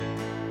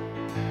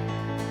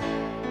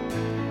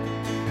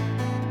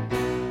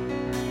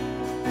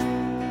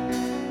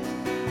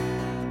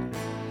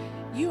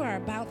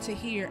to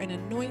hear an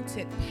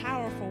anointed,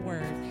 powerful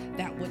word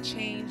that will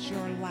change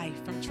your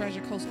life from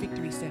Treasure Coast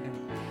Victory Center.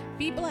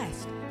 Be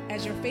blessed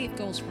as your faith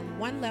goes from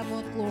one level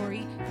of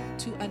glory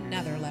to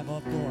another level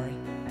of glory.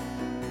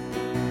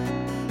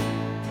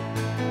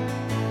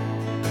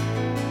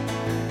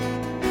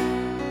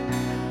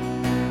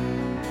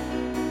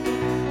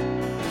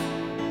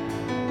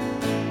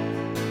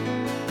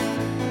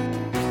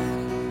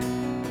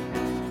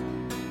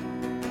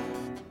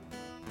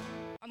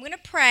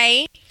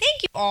 Pray.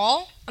 Thank you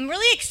all. I'm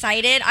really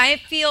excited. I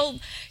feel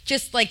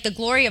just like the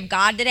glory of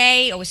God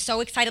today. I was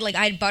so excited. Like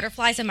I had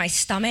butterflies in my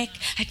stomach.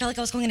 I felt like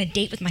I was going on a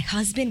date with my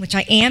husband, which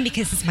I am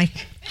because it's my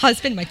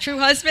husband, my true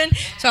husband.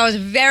 So I was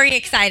very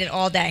excited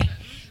all day.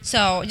 So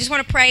I just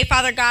want to pray.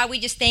 Father God, we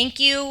just thank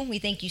you. We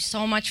thank you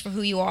so much for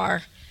who you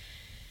are.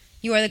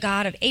 You are the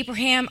God of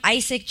Abraham,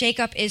 Isaac,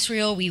 Jacob,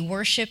 Israel. We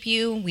worship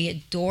you. We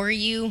adore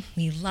you.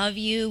 We love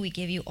you. We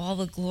give you all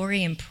the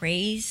glory and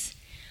praise.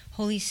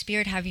 Holy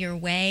Spirit, have your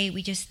way.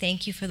 We just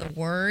thank you for the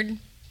word.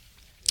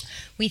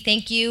 We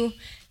thank you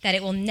that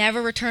it will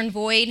never return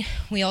void.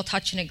 We all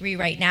touch and agree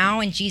right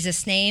now in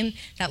Jesus' name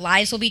that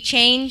lives will be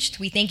changed.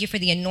 We thank you for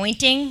the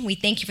anointing. We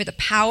thank you for the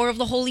power of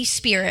the Holy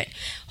Spirit.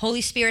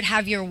 Holy Spirit,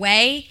 have your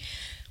way.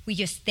 We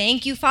just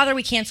thank you, Father.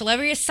 We cancel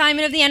every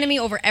assignment of the enemy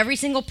over every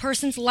single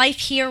person's life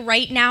here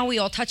right now. We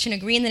all touch and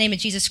agree in the name of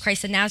Jesus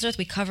Christ of Nazareth.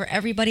 We cover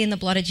everybody in the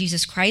blood of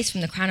Jesus Christ from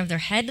the crown of their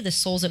head to the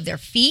soles of their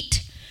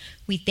feet.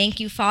 We thank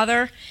you,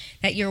 Father,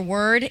 that your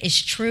word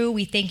is true.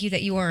 We thank you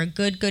that you are a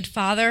good, good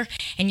Father,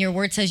 and your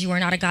word says you are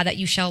not a God that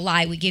you shall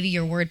lie. We give you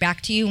your word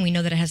back to you, and we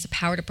know that it has the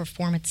power to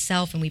perform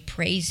itself, and we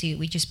praise you.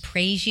 We just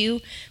praise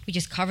you. We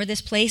just cover this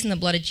place in the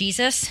blood of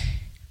Jesus.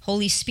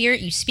 Holy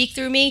Spirit, you speak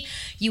through me.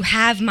 You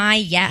have my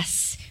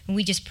yes. And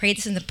we just pray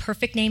this in the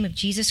perfect name of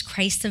Jesus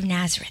Christ of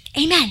Nazareth.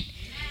 Amen.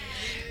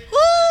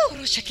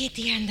 Woo!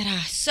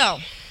 So,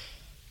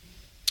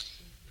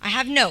 I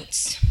have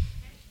notes.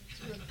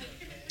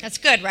 That's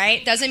good,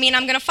 right? Doesn't mean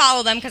I'm going to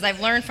follow them because I've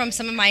learned from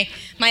some of my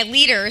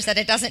leaders that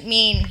it doesn't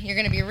mean you're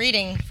going to be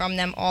reading from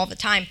them all the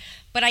time.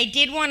 But I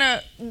did want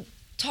to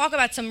talk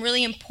about some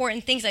really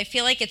important things. I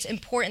feel like it's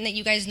important that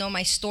you guys know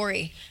my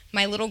story.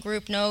 My little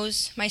group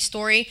knows my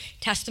story.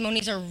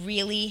 Testimonies are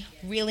really,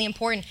 really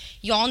important.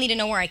 You all need to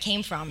know where I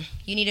came from.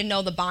 You need to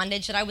know the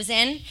bondage that I was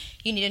in.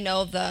 You need to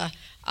know the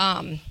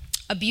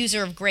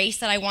abuser of grace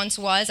that I once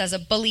was as a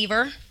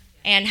believer,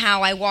 and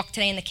how I walk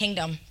today in the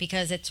kingdom,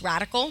 because it's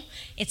radical,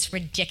 it's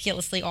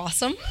ridiculously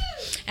awesome,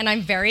 and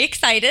I'm very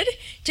excited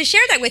to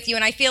share that with you.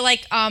 And I feel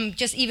like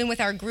just even with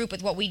our group,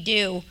 with what we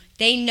do,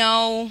 they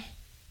know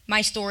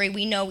my story,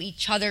 we know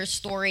each other's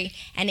story,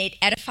 and it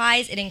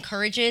edifies, it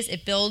encourages,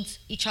 it builds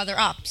each other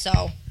up.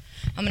 So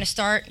I'm going to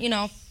start,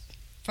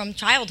 from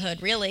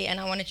childhood, really, and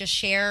I want to just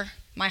share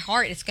my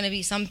heart. It's going to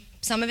be some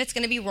of it's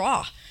going to be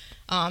raw.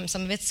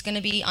 Some of it's going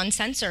to be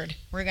uncensored.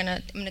 I'm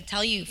going to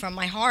tell you from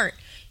my heart,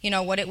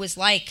 what it was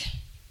like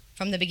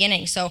from the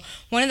beginning. So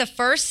one of the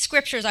first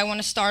scriptures I want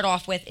to start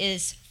off with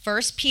is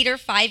 1 Peter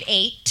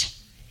 5:8.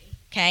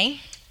 Okay?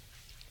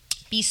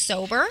 Be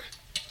sober,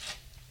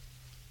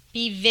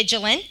 be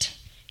vigilant.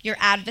 Your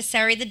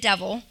adversary, the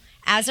devil,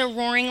 as a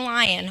roaring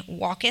lion,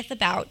 walketh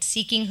about,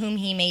 seeking whom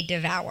he may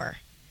devour.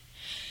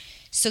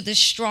 So the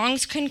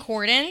Strong's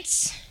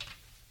Concordance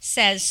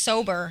says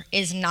sober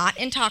is not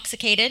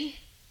intoxicated,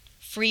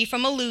 free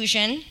from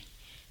illusion.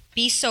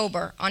 Be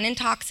sober,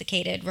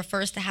 unintoxicated,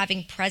 refers to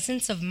having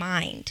presence of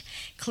mind,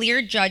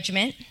 clear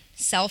judgment,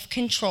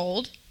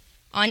 self-controlled,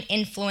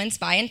 uninfluenced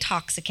by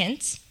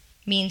intoxicants,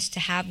 means to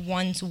have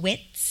one's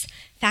wits,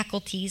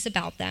 faculties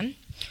about them,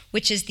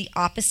 which is the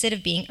opposite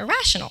of being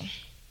irrational.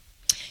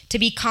 To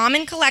be calm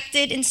and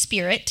collected in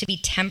spirit, to be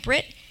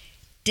temperate,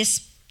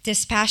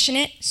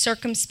 dispassionate,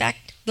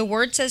 circumspect. The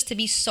word says to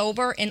be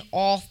sober in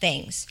all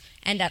things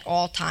and at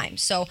all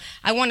times. So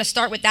I want to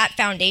start with that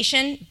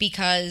foundation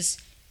because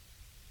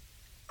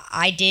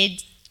I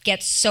did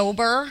get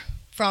sober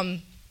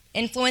from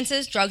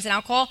influences, drugs and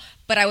alcohol,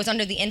 but I was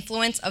under the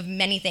influence of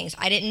many things.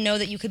 I didn't know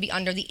that you could be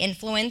under the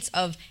influence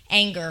of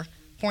anger,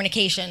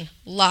 fornication,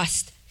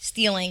 lust,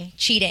 stealing,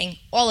 cheating,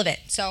 all of it.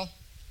 So,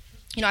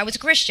 I was a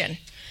Christian.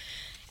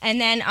 And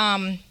then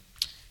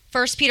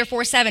 1 Peter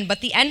 4:7,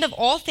 but the end of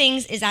all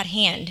things is at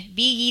hand.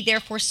 Be ye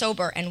therefore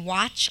sober and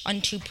watch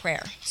unto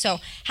prayer. So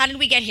how did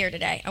we get here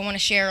today? I want to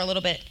share a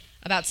little bit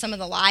about some of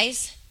the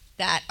lies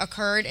that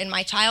occurred in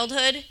my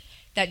childhood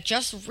that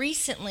just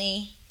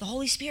recently the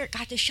Holy Spirit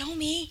got to show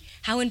me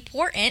how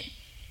important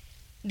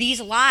these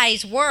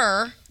lies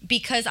were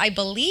because I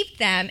believed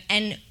them,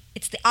 and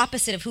it's the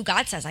opposite of who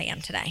God says I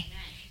am today.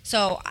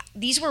 So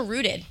these were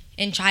rooted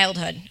in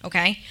childhood,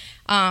 okay?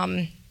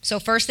 So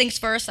first things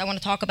first, I want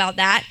to talk about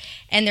that.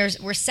 And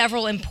were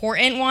several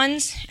important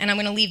ones, and I'm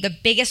going to leave the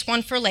biggest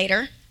one for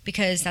later.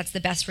 because that's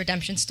the best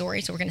redemption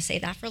story, so we're going to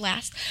save that for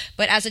last.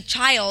 But as a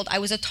child, I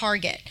was a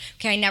target.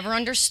 Okay, I never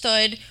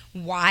understood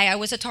why I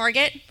was a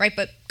target, right?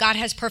 But God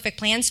has perfect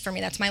plans for me.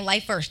 That's my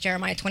life verse,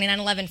 Jeremiah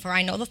 29:11. For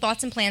I know the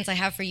thoughts and plans I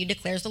have for you,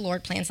 declares the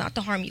Lord, plans not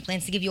to harm you,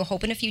 plans to give you a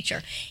hope and a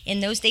future. In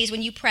those days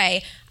when you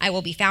pray, I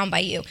will be found by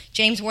you.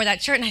 James wore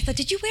that shirt, and I thought,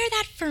 did you wear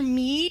that for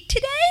me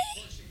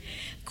today?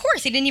 Of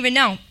course, he didn't even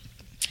know.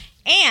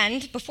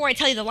 And before I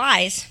tell you the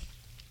lies,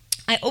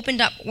 I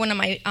opened up one of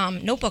my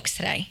notebooks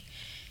today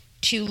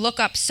to look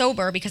up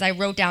sober because I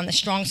wrote down the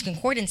Strong's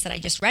Concordance that I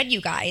just read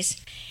you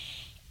guys.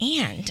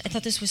 And I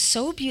thought this was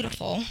so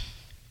beautiful.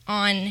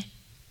 On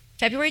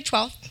February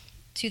 12th,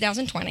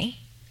 2020,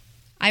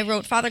 I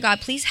wrote, Father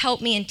God, please help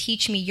me and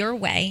teach me your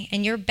way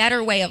and your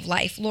better way of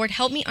life. Lord,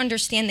 help me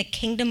understand the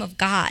kingdom of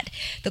God,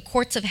 the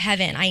courts of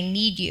heaven. I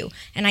need you.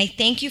 And I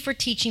thank you for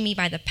teaching me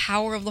by the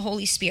power of the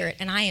Holy Spirit.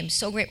 And I am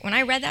so grateful. When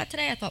I read that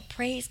today, I thought,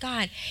 praise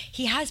God.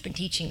 He has been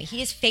teaching me.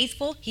 He is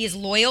faithful, he is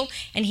loyal,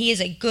 and he is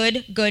a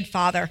good, good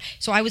father.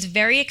 So I was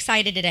very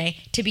excited today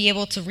to be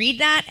able to read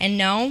that and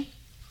know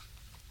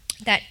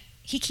that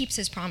he keeps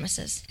his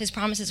promises. His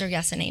promises are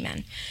yes and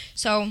amen.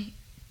 So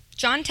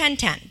John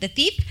 10:10, the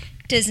thief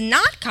does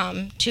not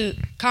come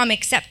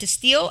except to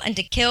steal and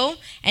to kill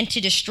and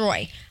to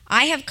destroy.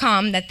 I have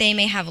come that they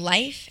may have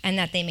life and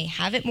that they may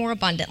have it more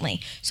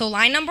abundantly. So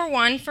lie number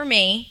one for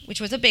me,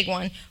 which was a big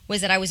one,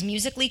 was that I was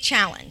musically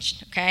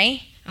challenged,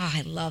 okay? Oh,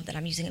 I love that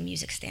I'm using a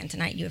music stand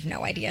tonight. You have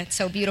no idea. It's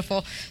so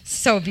beautiful.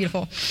 So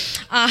beautiful.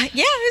 Yeah,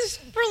 it was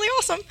really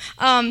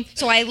awesome.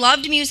 So I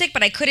loved music,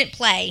 but I couldn't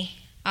play.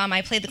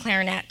 I played the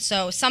clarinet.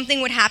 So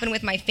something would happen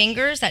with my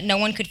fingers that no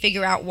one could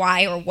figure out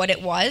why or what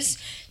it was.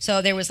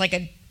 So there was like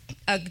a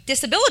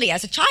disability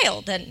as a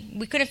child, and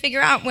we couldn't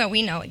figure out. Well,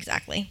 we know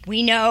exactly.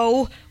 We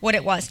know what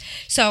it was.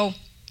 So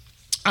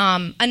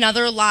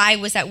another lie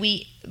was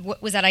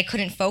that I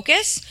couldn't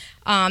focus.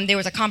 There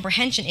was a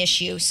comprehension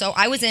issue. So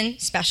I was in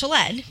special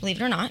ed,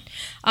 believe it or not.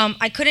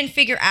 I couldn't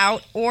figure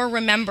out or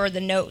remember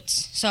the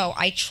notes. So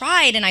I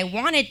tried and I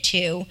wanted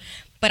to,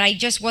 but I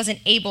just wasn't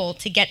able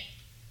to get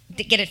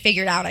it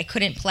figured out. I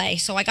couldn't play.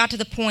 So I got to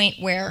the point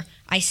where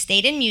I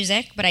stayed in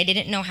music, but I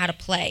didn't know how to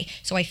play.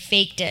 So I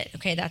faked it.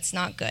 Okay, that's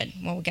not good.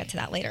 Well, we'll get to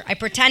that later. I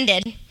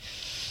pretended.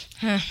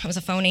 I was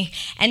a phony.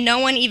 And no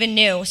one even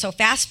knew. So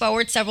fast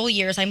forward several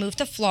years, I moved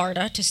to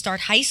Florida to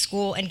start high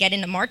school and get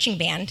into marching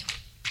band.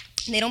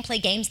 They don't play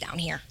games down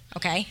here,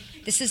 okay?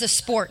 This is a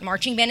sport.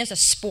 Marching band is a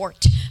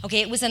sport. Okay,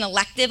 it was an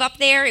elective up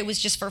there. It was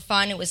just for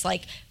fun. It was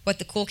like what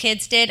the cool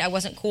kids did. I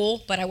wasn't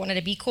cool, but I wanted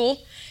to be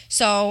cool.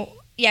 So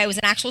yeah, it was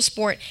an actual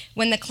sport.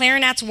 When the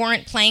clarinets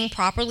weren't playing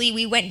properly,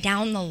 we went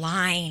down the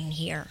line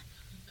here.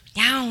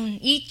 Down,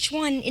 each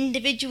one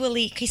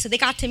individually. Okay, so they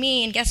got to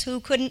me, and guess who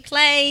couldn't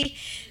play?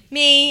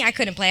 Me. I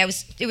couldn't play. It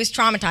was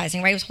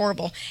traumatizing, right? It was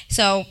horrible.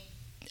 So,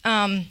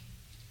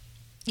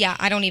 yeah,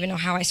 I don't even know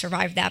how I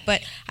survived that.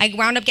 But I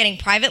wound up getting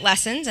private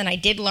lessons, and I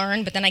did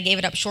learn, but then I gave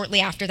it up shortly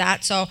after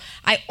that. So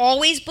I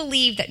always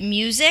believed that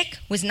music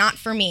was not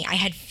for me. I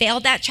had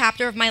failed that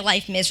chapter of my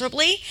life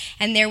miserably,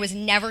 and there was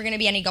never going to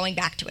be any going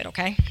back to it,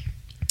 okay?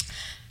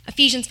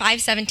 Ephesians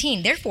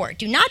 5:17, therefore,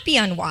 do not be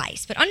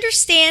unwise, but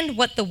understand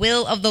what the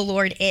will of the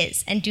Lord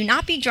is, and do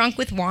not be drunk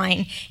with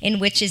wine, in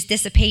which is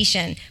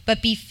dissipation,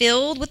 but be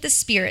filled with the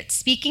Spirit,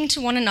 speaking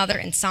to one another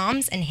in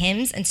psalms and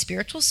hymns and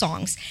spiritual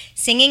songs,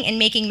 singing and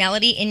making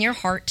melody in your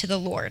heart to the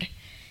Lord.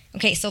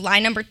 Okay, so lie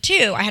number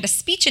 2, I had a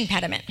speech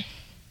impediment.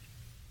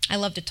 I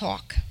love to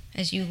talk.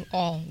 As you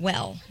all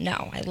well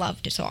know, I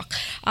love to talk.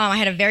 I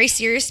had a very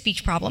serious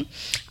speech problem.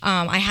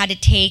 I had to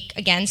take,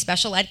 again,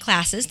 special ed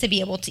classes to be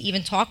able to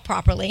even talk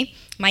properly.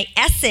 My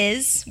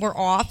S's were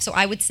off, so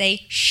I would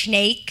say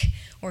snake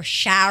or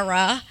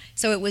shara.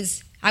 So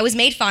I was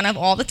made fun of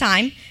all the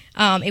time.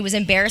 It was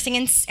embarrassing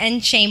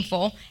and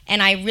shameful,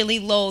 and I really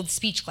loathed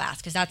speech class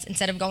because that's,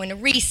 instead of going to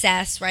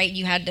recess, right,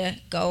 you had to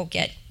go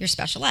get your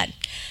special ed.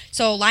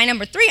 So lie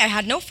number 3, I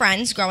had no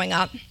friends growing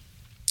up.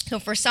 So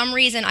for some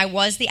reason, I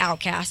was the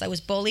outcast. I was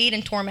bullied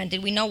and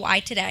tormented. We know why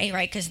today,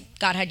 right? Because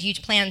God had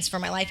huge plans for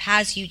my life,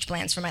 has huge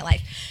plans for my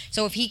life.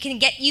 So if he can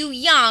get you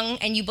young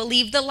and you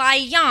believe the lie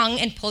young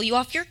and pull you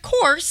off your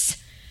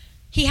course,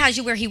 he has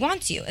you where he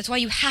wants you. That's why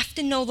you have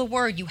to know the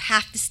word. You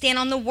have to stand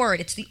on the word.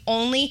 It's the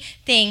only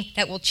thing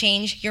that will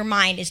change your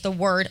mind is the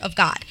word of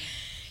God.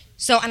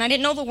 So, and I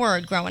didn't know the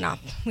word growing up.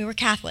 We were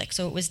Catholic,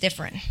 so it was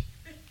different.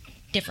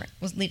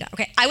 Leave that.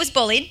 Okay, I was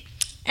bullied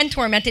and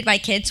tormented by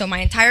kids, so my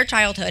entire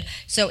childhood.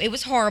 So it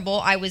was horrible.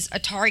 I was a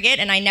target,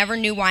 and I never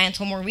knew why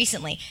until more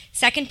recently.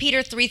 2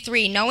 Peter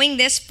 3:3, knowing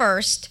this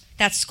first,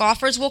 that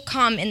scoffers will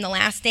come in the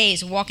last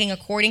days, walking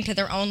according to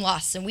their own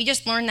lusts. And we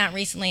just learned that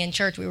recently in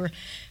church. We were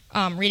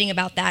reading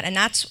about that, and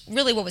that's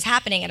really what was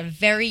happening at a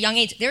very young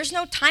age. There's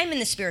no time in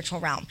the spiritual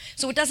realm.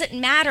 So it doesn't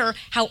matter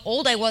how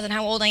old I was and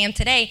how old I am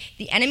today.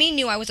 The enemy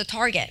knew I was a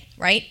target,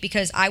 right?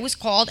 Because I was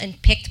called and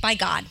picked by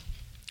God.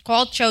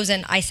 Called,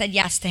 chosen, I said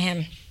yes to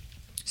him.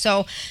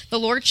 So the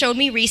Lord showed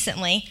me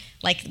recently,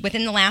 like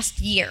within the last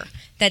year,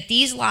 that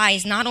these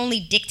lies not only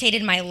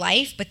dictated my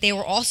life, but they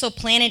were also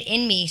planted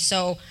in me.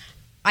 So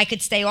I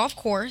could stay off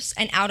course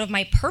and out of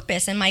my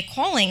purpose and my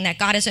calling that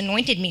God has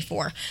anointed me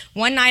for.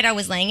 One night I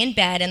was laying in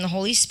bed and the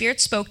Holy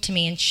Spirit spoke to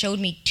me and showed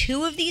me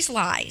two of these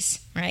lies,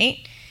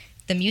 right?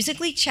 The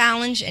musically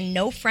challenged and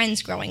no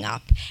friends growing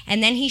up.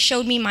 And then he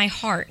showed me my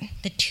heart.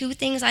 The two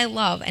things I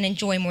love and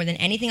enjoy more than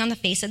anything on the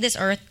face of this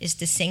earth is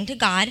to sing to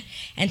God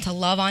and to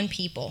love on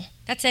people.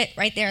 That's it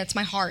right there. That's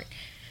my heart.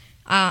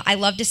 I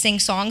love to sing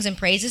songs and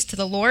praises to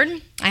the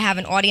Lord. I have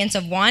an audience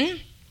of one.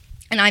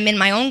 And I'm in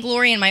my own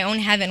glory and my own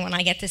heaven when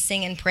I get to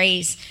sing and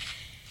praise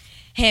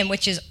him,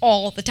 which is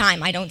all the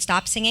time. I don't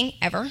stop singing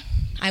ever.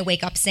 I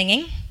wake up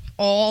singing.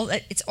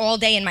 It's all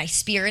day in my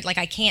spirit, like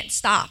I can't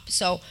stop.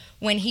 So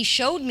when he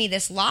showed me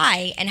this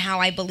lie and how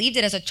I believed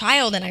it as a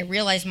child and I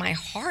realized my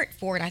heart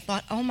for it, I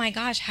thought, oh my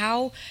gosh,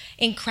 how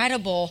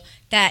incredible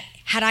that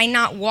had I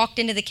not walked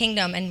into the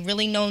kingdom and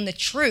really known the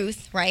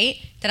truth, right,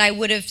 that I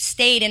would have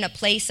stayed in a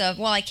place of,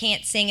 well, I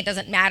can't sing, it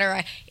doesn't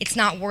matter, it's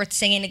not worth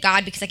singing to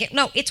God because I can't.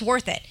 No, it's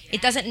worth it.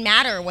 It doesn't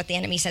matter what the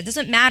enemy says. It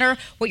doesn't matter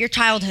what your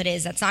childhood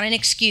is. That's not an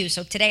excuse.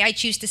 So today I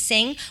choose to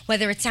sing,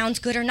 whether it sounds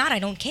good or not, I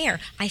don't care.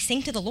 I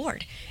sing to the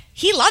Lord.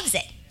 He loves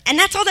it. And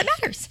that's all that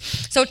matters.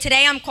 So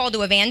today I'm called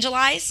to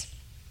evangelize.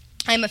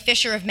 I'm a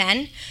fisher of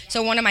men.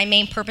 So one of my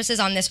main purposes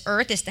on this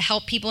earth is to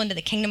help people into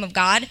the kingdom of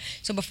God.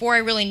 So before I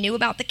really knew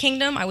about the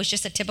kingdom, I was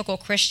just a typical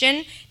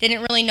Christian.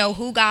 Didn't really know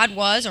who God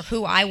was or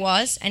who I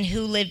was and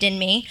who lived in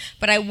me.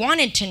 But I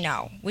wanted to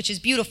know, which is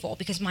beautiful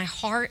because my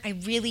heart,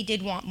 I really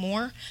did want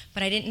more,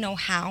 but I didn't know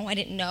how. I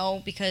didn't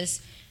know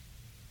because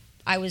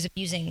I was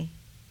abusing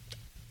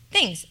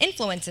things,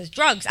 influences,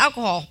 drugs,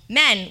 alcohol,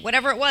 men,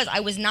 whatever it was.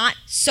 I was not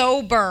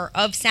sober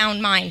of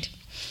sound mind.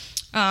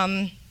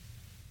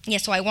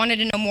 So I wanted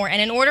to know more. And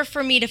in order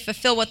for me to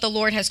fulfill what the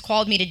Lord has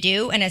called me to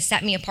do and has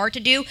set me apart to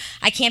do,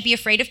 I can't be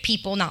afraid of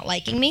people not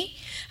liking me.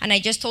 And I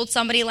just told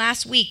somebody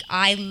last week,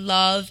 I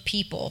love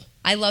people.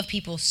 I love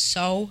people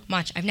so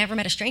much. I've never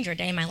met a stranger a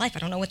day in my life. I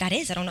don't know what that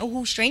is. I don't know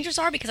who strangers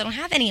are because I don't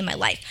have any in my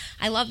life.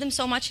 I love them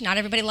so much. Not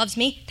everybody loves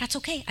me. That's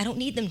okay. I don't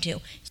need them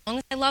to. As long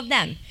as I love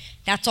them,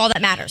 that's all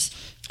that matters.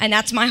 And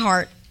that's my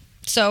heart.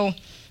 So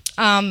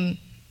they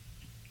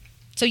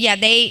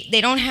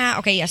don't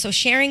have, so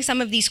sharing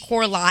some of these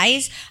core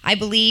lies, I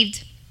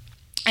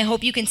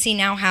hope you can see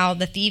now how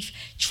the thief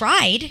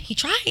tried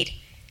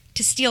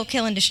to steal,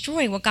 kill, and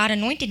destroy what God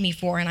anointed me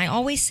for. And I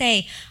always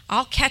say,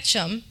 I'll catch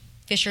them,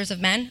 fishers of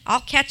men.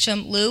 I'll catch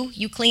them, Lou,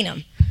 you clean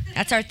them.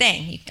 That's our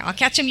thing. I'll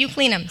catch them, you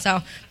clean them.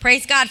 So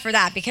praise God for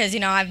that because,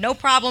 I have no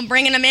problem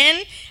bringing them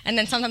in. And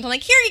then sometimes I'm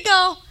like, here you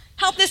go.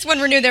 Help this one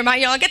renew their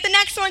mind. I'll get the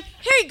next one.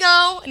 Here you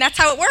go. And that's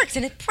how it works.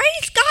 And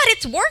praise God,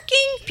 it's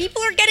working.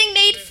 People are getting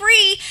made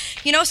free.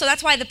 So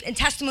that's why the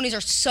testimonies are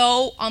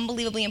so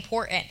unbelievably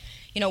important,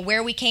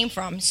 where we came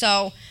from.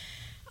 So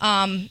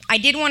I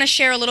did want to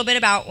share a little bit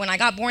about when I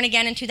got born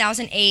again in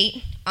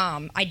 2008.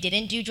 I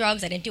didn't do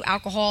drugs. I didn't do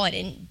alcohol. I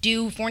didn't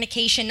do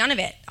fornication, none of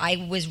it. I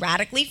was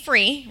radically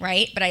free,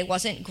 right? But I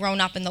wasn't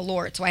grown up in the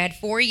Lord. So I had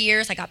 4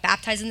 years. I got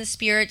baptized in the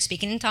Spirit,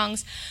 speaking in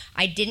tongues.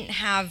 I didn't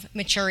have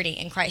maturity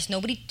in Christ.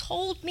 Nobody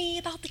told me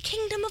about the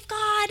kingdom of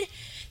God.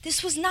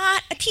 This was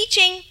not a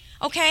teaching,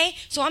 okay?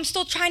 So I'm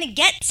still trying to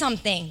get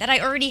something that I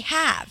already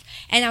have.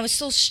 And I was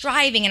still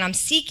striving and I'm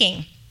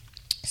seeking.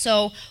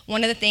 So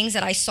one of the things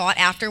that I sought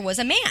after was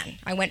a man.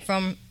 I went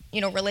from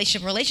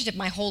relationship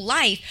my whole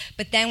life.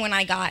 But then when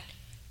I got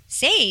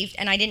saved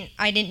and I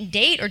didn't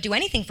date or do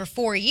anything for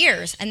 4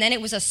 years, and then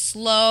it was a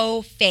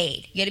slow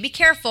fade. You got to be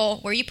careful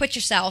where you put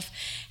yourself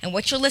and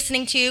what you're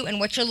listening to and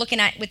what you're looking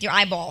at with your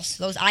eyeballs.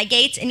 Those eye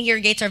gates and ear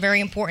gates are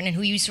very important in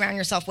who you surround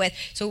yourself with.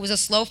 So it was a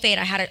slow fade.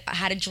 I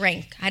had a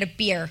drink. I had a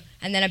beer,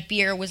 and then a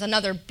beer was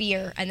another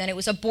beer, and then it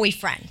was a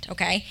boyfriend,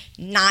 okay?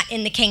 Not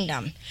in the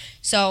kingdom.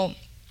 So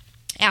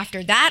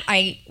after that,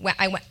 I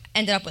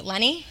ended up with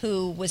Lenny,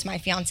 who was my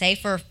fiance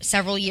for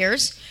several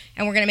years.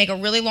 And we're going to make a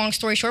really long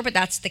story short, but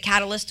that's the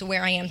catalyst to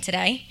where I am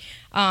today.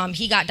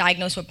 He got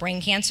diagnosed with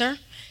brain cancer.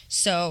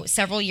 So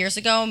several years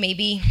ago,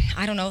 maybe,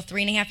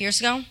 3.5 years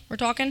ago, we're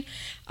talking.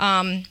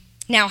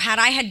 Now, had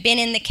I had been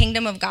in the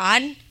kingdom of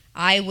God,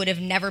 I would have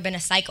never been a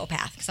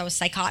psychopath because I was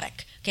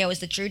psychotic. Okay, I was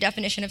the true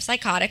definition of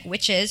psychotic,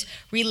 which is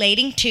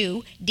relating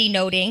to,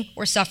 denoting,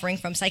 or suffering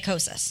from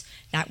psychosis.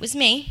 That was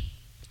me.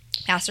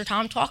 Pastor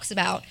Tom talks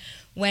about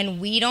when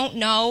we don't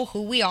know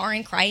who we are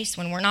in Christ,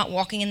 when we're not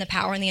walking in the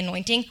power and the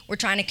anointing, we're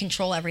trying to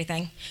control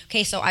everything.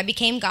 Okay, so I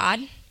became God,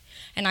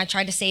 and I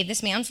tried to save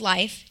this man's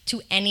life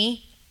to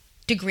any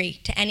degree,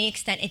 to any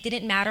extent. It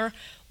didn't matter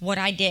what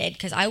I did,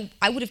 because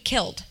I would have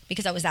killed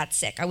because I was that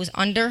sick. I was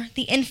under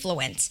the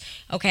influence,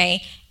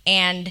 okay?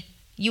 And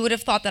you would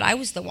have thought that I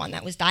was the one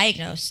that was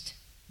diagnosed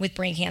with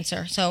brain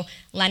cancer. So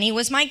Lenny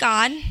was my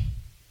God.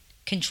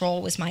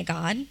 Control was my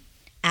God.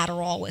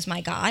 Adderall was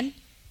my God.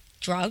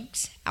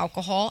 Drugs,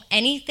 alcohol,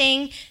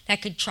 anything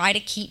that could try to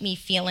keep me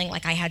feeling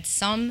like I had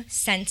some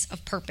sense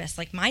of purpose.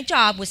 Like my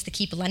job was to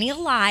keep Lenny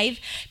alive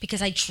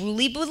because I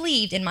truly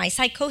believed in my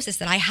psychosis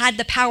that I had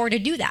the power to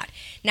do that.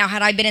 Now,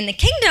 had I been in the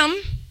kingdom,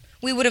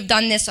 we would have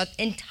done this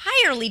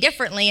entirely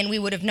differently, and we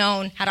would have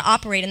known how to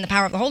operate in the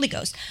power of the Holy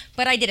Ghost.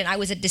 But I didn't. I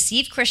was a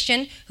deceived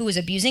Christian who was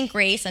abusing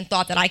grace and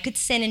thought that I could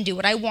sin and do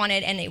what I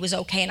wanted, and it was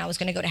okay, and I was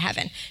going to go to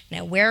heaven.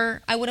 Now,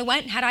 where I would have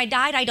went had I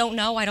died, I don't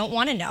know. I don't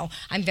want to know.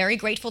 I'm very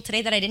grateful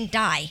today that I didn't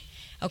die,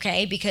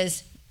 okay,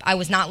 because I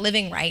was not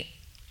living right,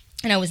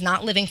 and I was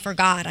not living for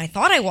God. I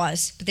thought I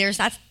was, but there's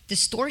that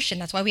distortion.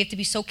 That's why we have to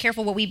be so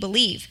careful what we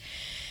believe.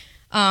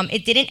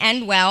 It didn't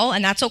end well,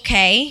 and that's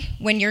okay.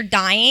 When you're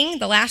dying,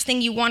 the last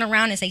thing you want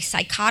around is a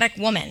psychotic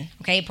woman.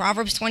 Okay,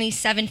 Proverbs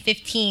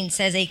 27:15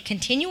 says, "A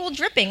continual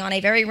dripping on a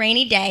very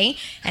rainy day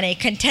and a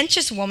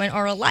contentious woman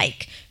are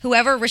alike.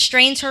 Whoever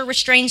restrains her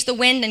restrains the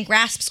wind and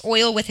grasps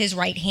oil with his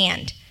right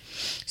hand."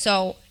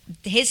 So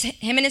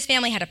him and his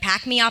family had to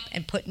pack me up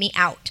and put me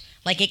out.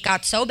 Like, it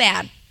got so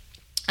bad.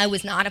 I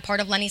was not a part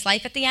of Lenny's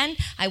life at the end.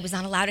 I was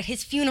not allowed at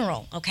his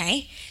funeral,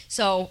 okay?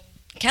 So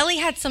Kelly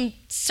had some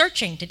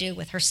searching to do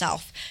with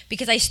herself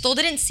because I still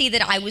didn't see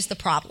that I was the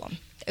problem.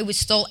 It was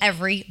still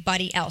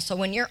everybody else. So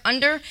when you're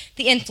under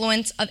the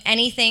influence of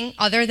anything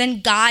other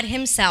than God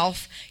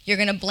himself, you're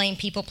going to blame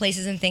people,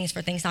 places, and things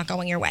for things not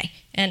going your way.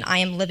 And I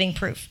am living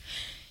proof.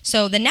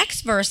 So the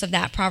next verse of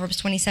that, Proverbs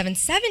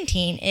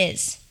 27:17,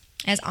 is,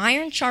 "As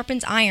iron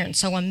sharpens iron,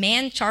 so a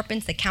man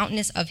sharpens the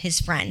countenance of his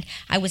friend."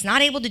 I was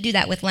not able to do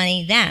that with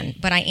Lenny then,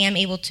 but I am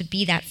able to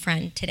be that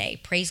friend today.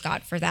 Praise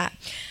God for that.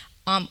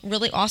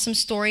 Really awesome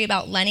story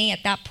about Lenny.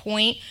 At that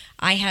point,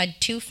 I had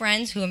two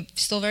friends who I'm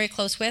still very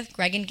close with,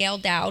 Greg and Gail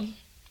Dowd,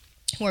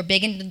 who are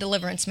big into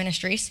deliverance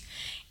ministries.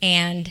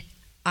 And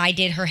I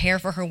did her hair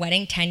for her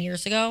wedding 9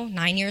 years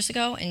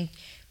ago, and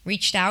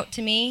reached out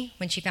to me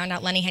when she found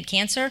out Lenny had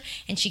cancer.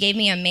 And she gave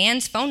me a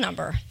man's phone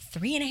number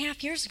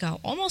 3.5 years ago,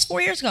 almost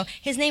 4 years ago.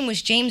 His name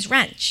was James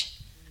Wrench.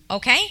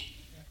 Okay?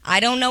 I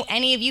don't know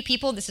any of you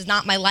people. This is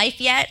not my life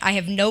yet. I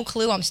have no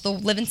clue. I'm still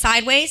living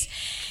sideways.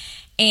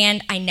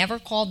 And I never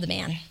called the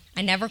man.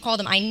 I never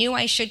called him. I knew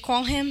I should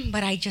call him,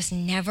 but I just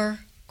never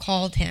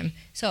called him.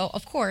 So,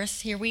 of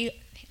course,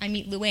 I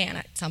meet Luann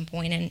at some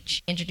point, and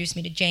she introduced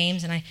me to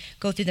James, and I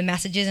go through the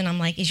messages, and I'm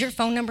like, "Is your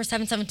phone number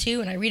 772?"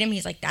 And I read him.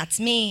 He's like, "That's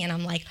me." And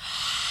I'm like,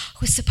 "I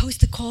was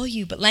supposed to call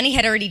you." But Lenny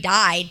had already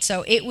died,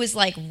 so it was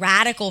like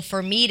radical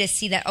for me to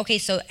see that, okay,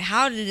 so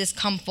how did this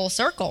come full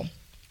circle?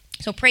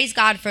 So praise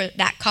God for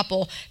that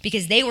couple,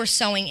 because they were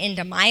sowing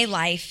into my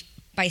life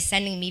by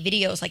sending me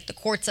videos like the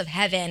courts of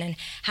heaven and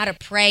how to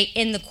pray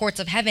in the courts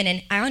of heaven.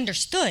 And I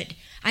understood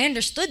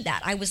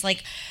that. I was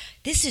like,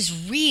 this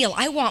is real.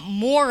 I want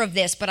more of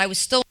this, but I was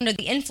still under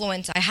the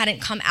influence. I hadn't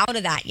come out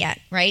of that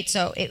yet, right?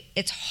 So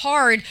it's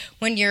hard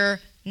when you're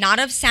not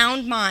of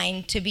sound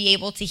mind to be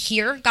able to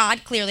hear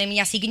God clearly. I mean,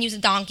 yes, he can use a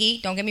donkey,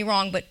 don't get me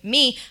wrong, but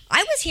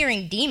I was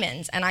hearing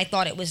demons, and I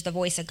thought it was the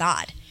voice of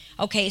God.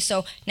 Okay,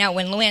 so now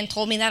when Luann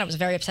told me that, I was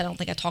very upset. I don't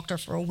think I talked to her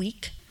for a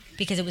week,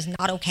 because it was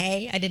not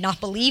okay. I did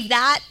not believe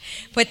that.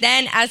 But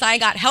then as I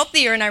got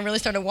healthier and I really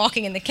started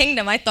walking in the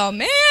kingdom, I thought,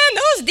 man,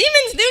 those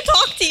demons do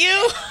talk to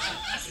you,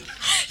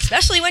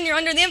 especially when you're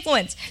under the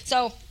influence.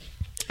 So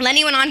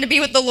Lenny went on to be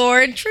with the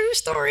Lord. True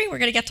story. We're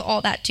going to get to all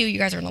that too. You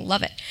guys are going to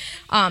love it.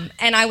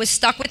 And I was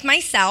stuck with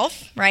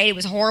myself, right? It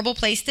was a horrible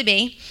place to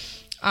be.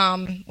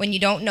 When you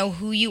don't know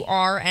who you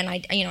are. And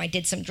I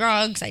did some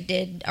drugs. I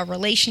did a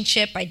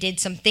relationship. I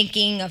did some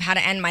thinking of how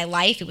to end my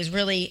life. It was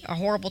really a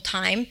horrible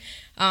time.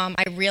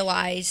 I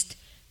realized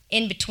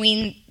in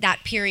between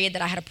that period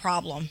that I had a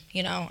problem.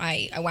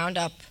 I wound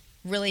up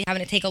really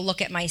having to take a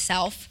look at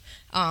myself.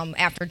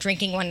 After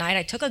drinking one night,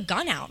 I took a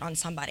gun out on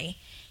somebody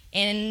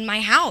in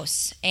my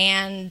house,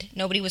 and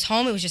nobody was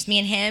home. It was just me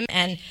and him,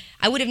 and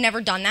I would have never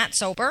done that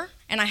sober.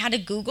 And I had to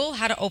Google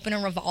how to open a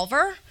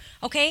revolver.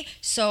 Okay,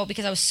 so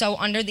because I was so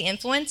under the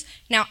influence.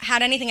 Now,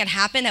 had anything had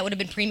happened, that would have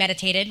been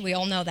premeditated. We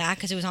all know that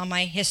because it was on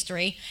my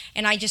history.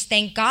 And I just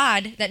thank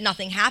God that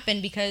nothing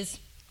happened, because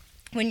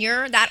when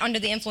you're that under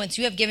the influence,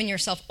 you have given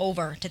yourself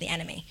over to the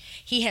enemy.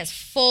 He has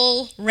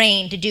full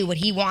reign to do what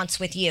he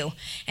wants with you.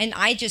 And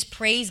I just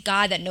praise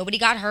God that nobody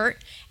got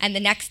hurt. And the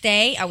next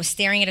day, I was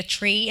staring at a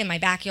tree in my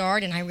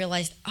backyard, and I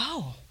realized,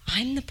 oh,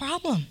 I'm the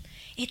problem.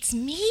 It's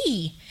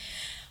me.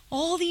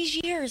 All these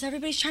years,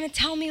 everybody's trying to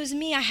tell me it was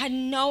me. I had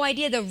no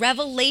idea. The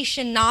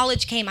revelation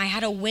knowledge came. I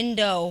had a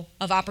window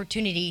of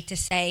opportunity to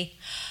say,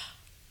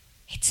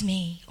 it's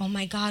me. Oh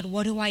my God,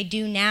 what do I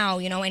do now?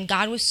 And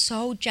God was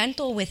so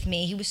gentle with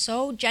me. He was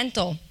so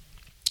gentle.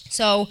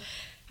 So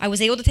I was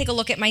able to take a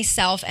look at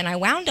myself, and I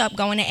wound up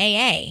going to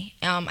AA.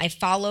 I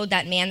followed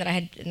that man that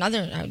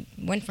I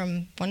went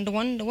from one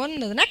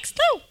to the next.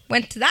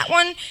 Went to that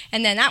one,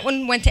 and then that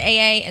one went to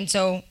AA, and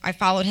so I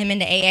followed him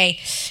into AA.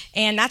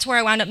 And that's where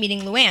I wound up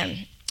meeting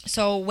Luann.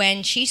 So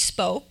when she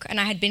spoke, and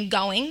I had been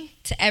going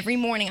to every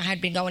morning, I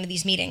had been going to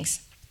these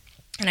meetings.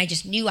 And I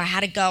just knew I had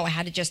to go. I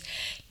had to just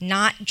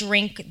not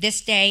drink this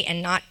day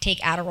and not take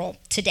Adderall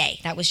today.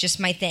 That was just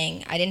my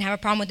thing. I didn't have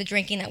a problem with the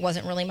drinking. That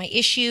wasn't really my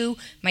issue.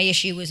 My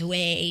issue was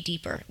way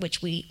deeper,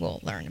 which we will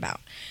learn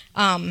about.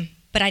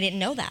 But I didn't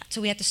know that. So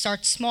we had to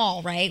start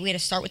small, right? We had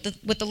to start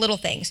with the little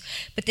things.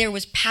 But there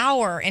was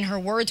power in her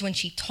words when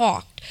she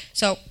talked.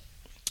 So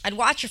I'd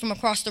watch her from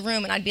across the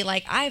room and I'd be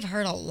like, I've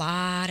heard a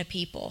lot of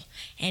people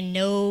and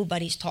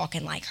nobody's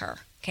talking like her.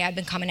 Okay, I've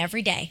been coming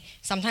every day,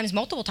 sometimes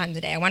multiple times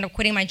a day. I wound up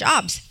quitting my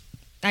jobs.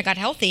 I got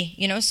healthy,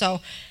 so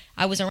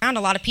I was around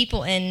a lot of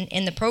people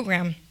in the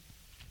program.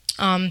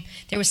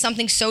 There was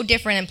something so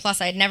different, and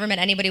plus I had never met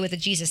anybody with a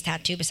Jesus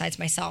tattoo besides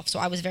myself, so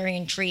I was very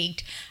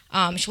intrigued.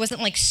 She wasn't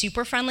like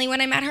super friendly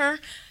when I met her.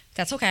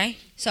 That's okay.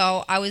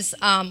 So I was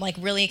like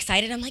really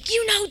excited. I'm like,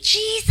 you know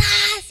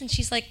Jesus? And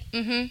she's like,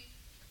 I'm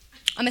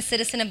a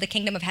citizen of the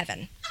kingdom of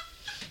heaven.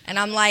 And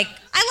I'm like,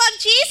 I love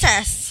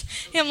Jesus.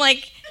 And I'm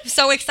like,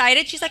 so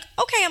excited. She's like,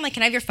 okay. I'm like,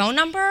 can I have your phone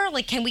number?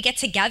 Like, can we get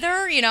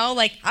together?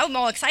 Like I'm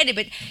all excited,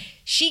 but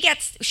she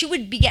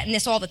would be getting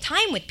this all the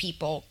time with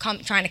people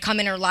trying to come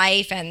in her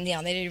life, and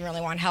they didn't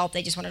really want help.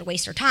 They just wanted to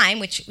waste her time,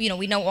 which we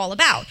know all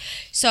about.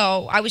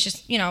 So I was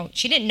just,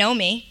 she didn't know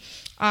me.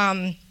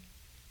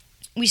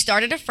 We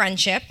started a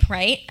friendship,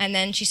 right? And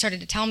then she started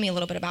to tell me a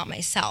little bit about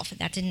myself, and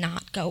that did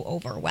not go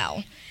over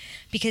well.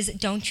 Because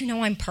don't you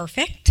know I'm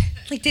perfect?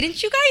 Like,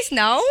 didn't you guys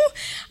know?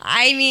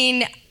 I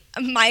mean,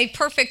 my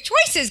perfect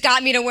choices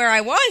got me to where I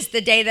was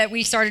the day that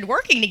we started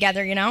working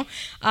together,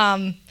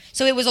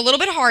 So it was a little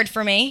bit hard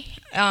for me.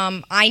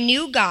 I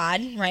knew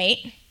God,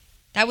 right?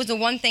 That was the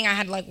one thing I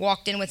had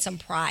walked in with some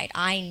pride.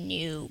 I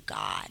knew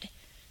God.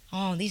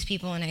 Oh, these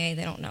people in AA,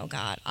 they don't know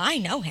God. I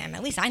know him.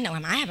 At least I know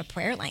him. I have a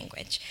prayer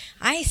language.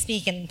 I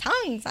speak in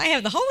tongues. I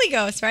have the Holy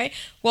Ghost, right?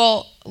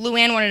 Well,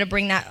 Luann wanted to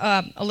bring that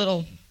a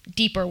little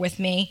deeper with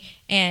me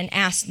and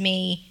asked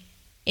me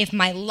if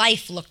my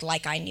life looked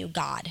like I knew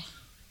God.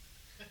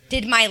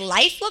 Did my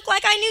life look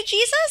like I knew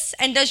Jesus?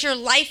 And does your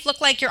life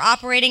look like you're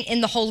operating in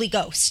the Holy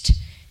Ghost?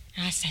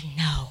 And I said,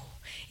 no,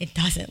 it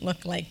doesn't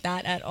look like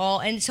that at all.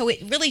 And so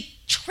it really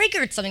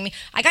triggered something in me.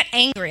 I got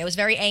angry. I was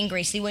very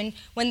angry. See, when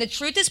the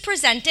truth is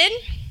presented,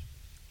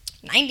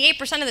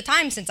 98% of the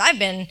time since I've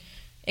been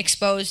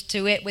exposed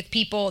to it with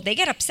people, they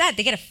get upset,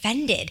 they get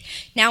offended.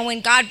 Now,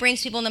 when God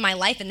brings people into my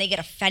life and they get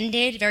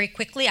offended very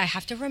quickly, I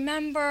have to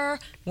remember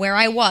where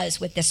I was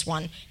with this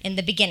one in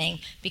the beginning,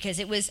 because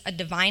it was a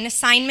divine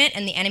assignment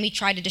and the enemy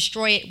tried to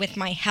destroy it with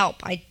my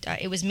help.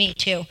 It was me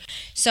too.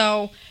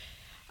 So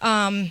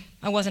I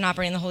wasn't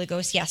operating in the Holy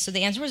Ghost. Yes. So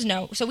the answer was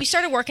no. So we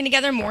started working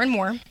together more and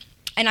more,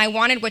 and I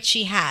wanted what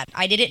she had.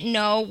 I didn't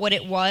know what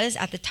it was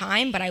at the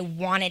time, but I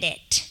wanted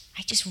it.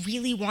 I just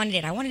really wanted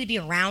it. I wanted to be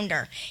around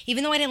her.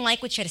 Even though I didn't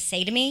like what she had to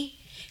say to me,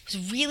 it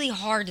was really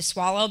hard to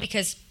swallow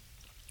because,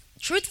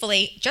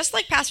 truthfully, just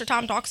like Pastor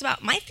Tom talks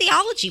about, my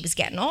theology was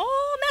getting all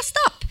messed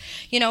up.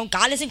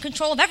 God is in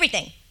control of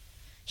everything.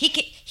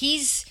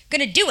 He's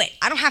going to do it.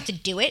 I don't have to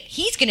do it.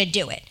 He's going to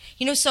do it.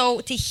 So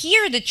to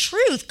hear the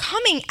truth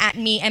coming at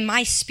me and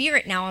my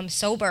spirit, now I'm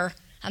sober.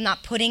 I'm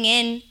not putting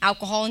in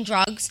alcohol and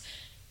drugs.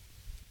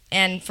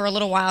 And for a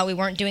little while, we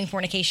weren't doing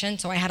fornication,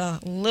 so I had a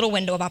little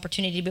window of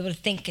opportunity to be able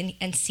to think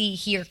and see,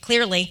 hear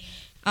clearly.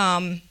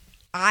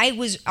 I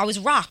was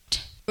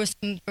rocked.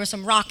 There was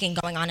some rocking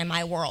going on in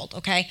my world,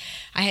 okay?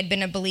 I had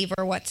been a believer,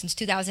 since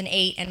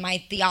 2008, and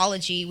my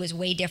theology was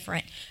way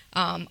different.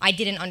 I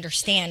didn't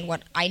understand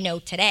what I know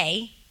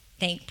today.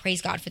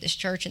 Praise God for this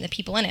church and the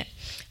people in it.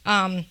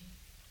 And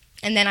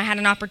then I had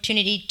an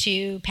opportunity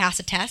to pass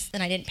a test,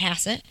 and I didn't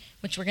pass it,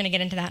 which we're going to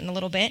get into that in a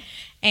little bit.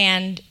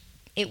 And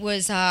it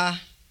was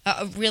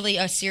really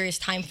a serious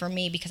time for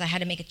me because I had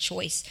to make a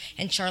choice.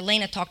 And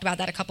Charlene talked about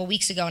that a couple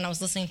weeks ago, and I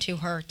was listening to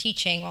her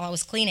teaching while I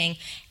was cleaning.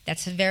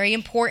 That's very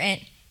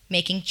important,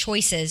 making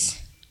choices,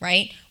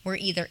 right? We're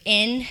either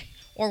in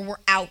or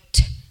we're out.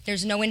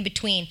 There's no in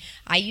between.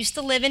 I used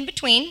to live in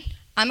between.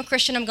 I'm a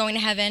Christian. I'm going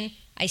to heaven.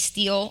 I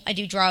steal. I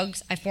do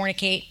drugs. I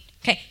fornicate.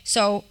 Okay,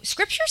 so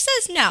Scripture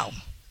says no.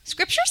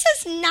 Scripture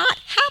says not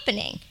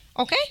happening,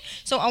 okay?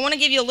 So I want to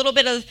give you a little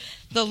bit of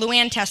the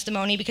Luann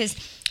testimony because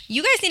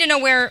you guys need to know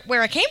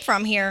where I came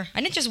from here. I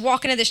didn't just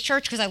walk into this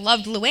church because I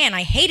loved Luann.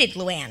 I hated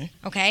Luann,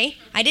 okay?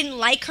 I didn't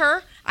like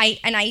her,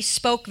 and I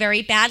spoke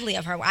very badly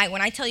of her.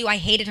 When I tell you I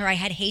hated her, I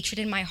had hatred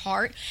in my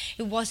heart.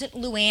 It wasn't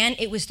Luann,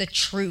 it was the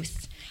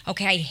truth,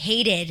 okay? I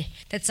hated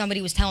that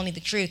somebody was telling me the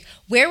truth.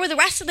 Where were the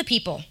rest of the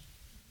people,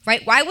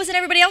 right? Why wasn't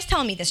everybody else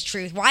telling me this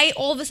truth? Why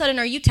all of a sudden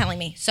are you telling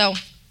me? So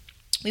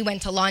we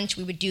went to lunch.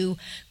 We would do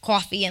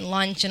coffee and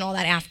lunch and all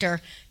that after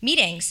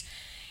meetings.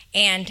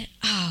 And,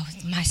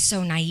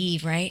 so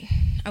naive, right?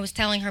 I was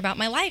telling her about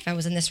my life. I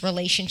was in this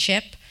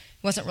relationship.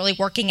 It wasn't really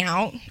working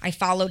out. I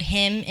followed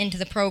him into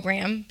the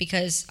program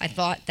because I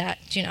thought that,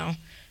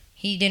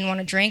 he didn't want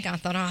to drink. I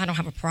thought, I don't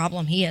have a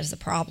problem. He has the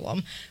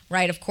problem,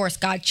 right? Of course,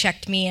 God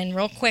checked me in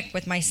real quick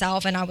with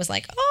myself, and I was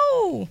like,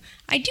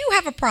 I do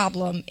have a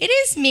problem. It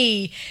is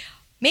me.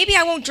 Maybe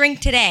I won't drink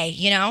today,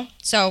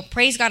 So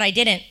praise God I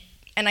didn't.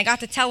 And I got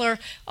to tell her,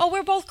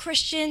 we're both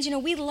Christians,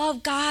 we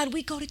love God,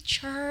 we go to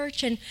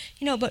church, and,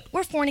 but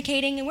we're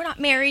fornicating and we're not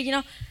married,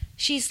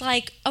 She's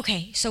like,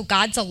 okay, so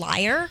God's a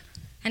liar?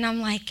 And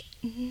I'm like,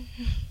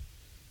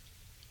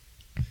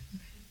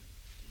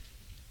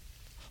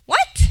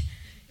 what?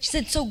 She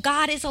said, so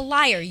God is a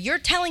liar. You're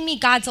telling me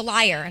God's a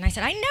liar. And I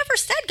said, I never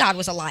said God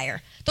was a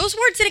liar. Those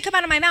words didn't come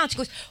out of my mouth. She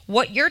goes,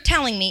 what you're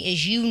telling me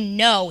is you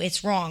know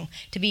it's wrong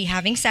to be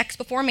having sex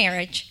before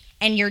marriage,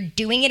 and you're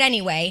doing it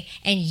anyway,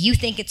 and you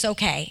think it's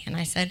okay. And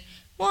I said,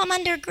 well, I'm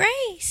under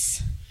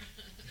grace.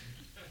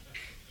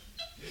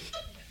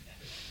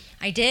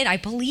 I did. I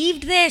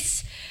believed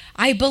this.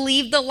 I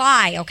believed the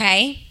lie,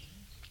 okay?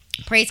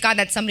 Praise God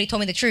that somebody told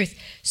me the truth.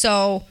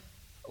 So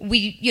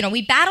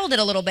we battled it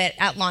a little bit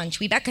at lunch.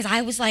 Because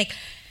I was like,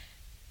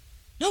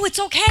 no, it's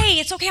okay.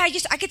 It's okay.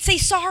 I could say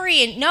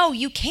sorry. And no,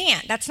 you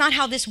can't. That's not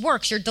how this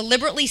works. You're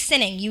deliberately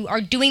sinning. You are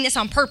doing this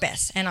on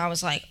purpose. And I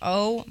was like,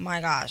 oh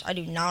my gosh, I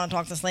do not want to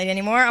talk to this lady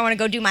anymore. I want to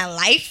go do my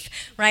life,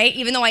 right?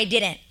 Even though I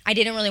didn't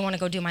really want to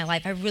go do my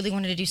life. I really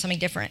wanted to do something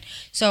different.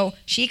 So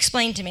she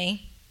explained to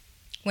me,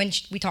 when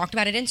we talked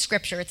about it in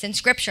Scripture, it's in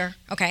Scripture,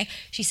 okay?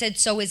 She said,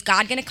 so is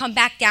God going to come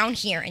back down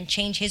here and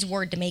change his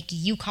word to make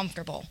you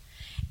comfortable?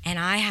 And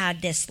I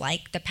had this,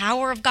 the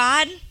power of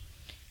God.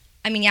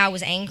 I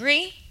was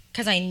angry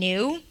because I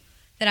knew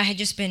that I had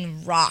just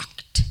been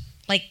rocked.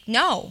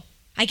 No,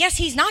 I guess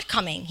he's not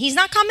coming. He's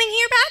not coming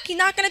here back. He's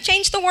not going to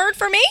change the word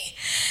for me.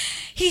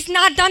 He's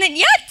not done it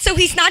yet, so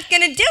he's not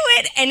going to do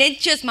it.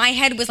 And my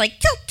head was like,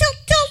 tilt, tilt,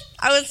 tilt.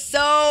 I was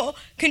so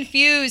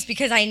confused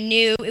because I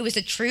knew it was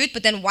the truth,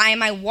 but then why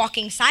am I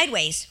walking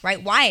sideways,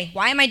 right? Why?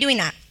 Why am I doing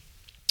that?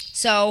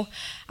 So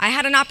I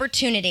had an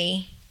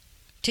opportunity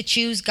to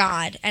choose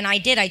God, and I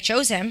did. I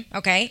chose him,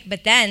 okay?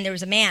 But then there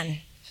was a man.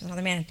 There's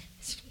another man.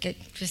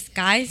 Just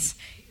guys,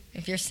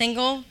 if you're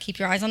single, keep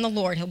your eyes on the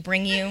Lord. He'll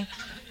bring you.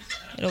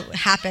 It'll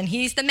happen.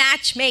 He's the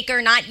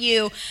matchmaker, not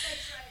you.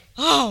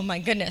 Oh, my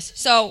goodness.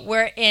 So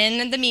we're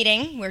in the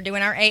meeting. We're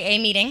doing our AA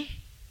meeting.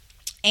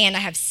 And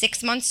I have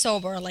 6 months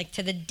sober,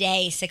 to the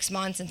day, 6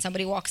 months, and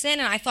somebody walks in,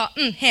 and I thought,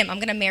 him, I'm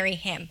going to marry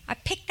him. I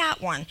picked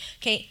that one,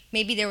 okay?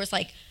 Maybe there was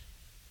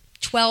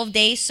 12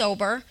 days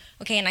sober,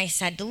 okay? And I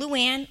said to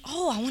Luann,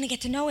 I want to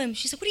get to know him.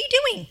 She said, what are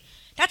you doing?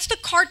 That's the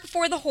cart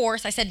before the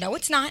horse. I said, no,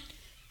 it's not.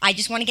 I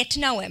just want to get to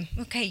know him.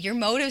 Okay, your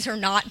motives are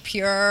not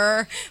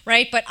pure,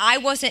 right? But I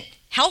wasn't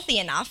healthy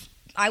enough.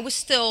 I was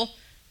still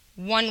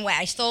one way.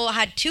 I still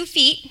had 2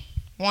 feet,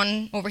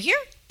 one over here,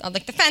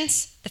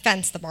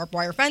 the barbed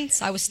wire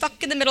fence. I was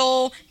stuck in the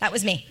middle. That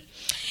was me.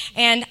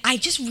 And I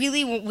just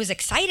really was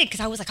excited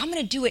because I was like, I'm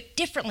going to do it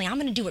differently. I'm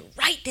going to do it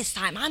right this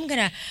time. I'm going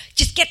to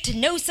just get to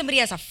know somebody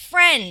as a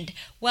friend.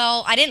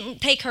 Well, I didn't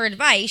take her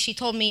advice. She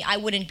told me I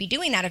wouldn't be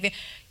doing that.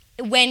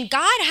 When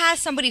God has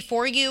somebody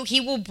for you, he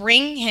will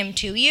bring him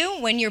to you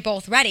when you're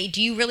both ready.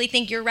 Do you really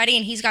think you're ready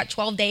and he's got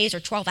 12 days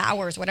or 12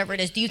 hours, whatever it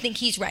is? Do you think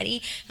he's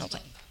ready? And I was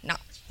like, no.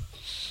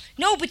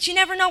 No, but you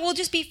never know. We'll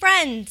just be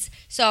friends.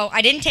 So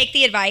I didn't take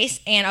the advice,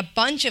 and a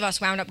bunch of us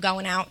wound up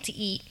going out to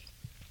eat.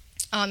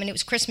 And it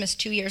was Christmas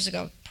 2 years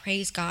ago.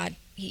 Praise God.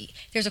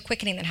 There's a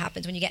quickening that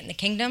happens when you get in the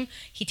kingdom.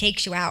 He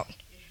takes you out.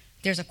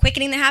 There's a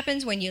quickening that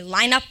happens when you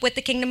line up with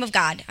the kingdom of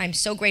God. I'm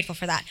so grateful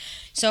for that.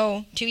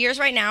 So 2 years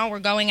right now, we're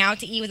going out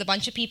to eat with a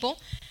bunch of people.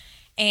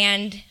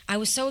 And I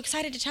was so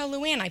excited to tell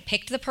Luann. I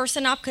picked the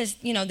person up because,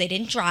 they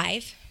didn't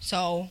drive.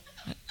 So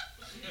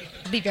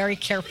I'll be very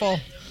careful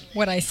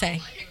what I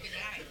say.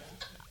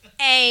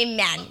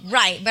 Amen.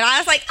 Right. But I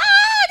was like,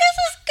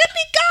 this could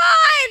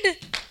be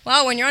God.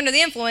 Well, when you're under the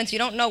influence, you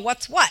don't know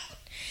what's what.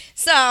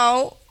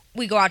 So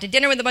we go out to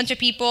dinner with a bunch of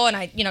people, and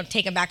I,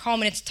 take them back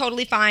home, and it's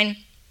totally fine.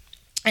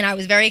 And I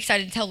was very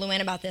excited to tell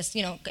Luann about this,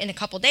 in a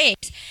couple days.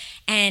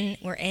 And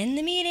we're in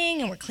the meeting,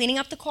 and we're cleaning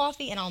up the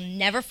coffee, and I'll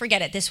never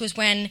forget it. This was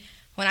when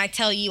I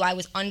tell you I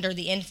was under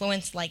the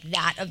influence like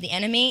that of the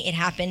enemy. It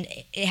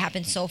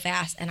happened so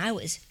fast, and I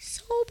was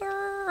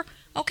sober,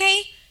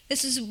 okay?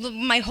 This is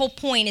my whole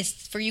point, is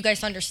for you guys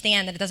to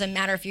understand that it doesn't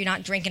matter if you're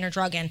not drinking or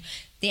drugging.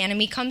 The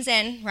enemy comes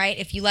in, right?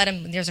 If you let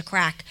him, there's a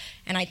crack.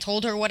 And I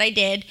told her what I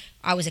did.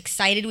 I was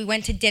excited. We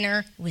went to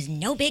dinner. It was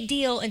no big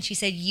deal. And she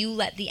said, you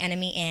let the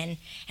enemy in.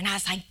 And I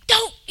was like,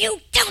 don't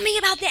you tell me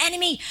about the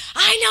enemy.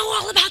 I know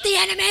all about the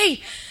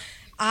enemy.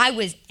 I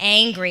was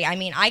angry.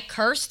 I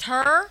cursed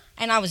her,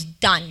 and I was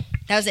done.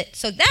 That was it.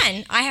 So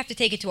then I have to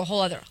take it to a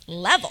whole other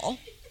level.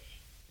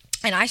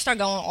 And I start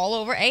going all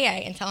over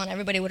AA and telling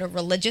everybody what a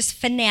religious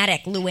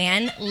fanatic,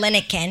 Luann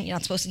Linnekin, you're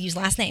not supposed to use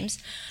last names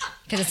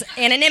because it's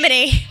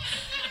anonymity.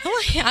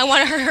 I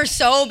wanted her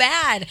so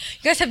bad.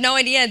 You guys have no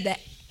idea the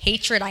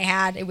hatred I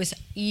had. It was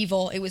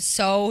evil. It was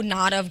so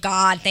not of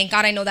God. Thank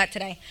God I know that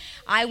today.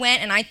 I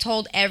went and I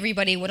told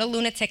everybody what a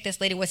lunatic this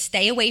lady was.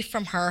 Stay away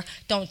from her.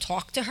 Don't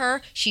talk to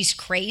her. She's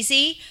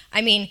crazy.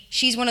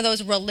 She's one of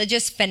those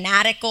religious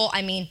fanatical,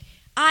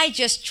 I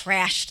just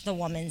trashed the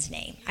woman's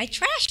name. I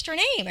trashed her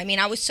name.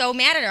 I was so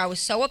mad at her. I was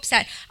so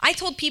upset. I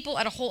told people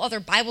at a whole other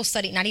Bible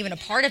study, not even a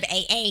part of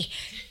AA,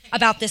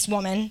 about this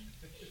woman,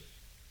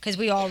 because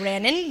we all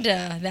ran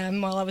into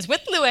them while I was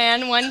with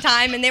Luann one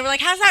time, and they were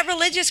like, how's that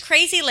religious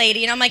crazy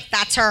lady? And I'm like,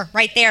 that's her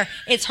right there.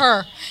 It's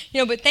her.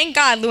 But thank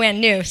God Luann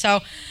knew.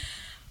 So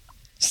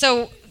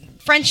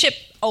friendship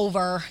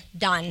over,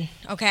 done,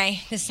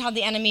 okay? This is how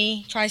the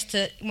enemy tries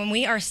to, when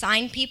we are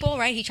assigned people,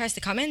 right, he tries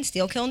to come in,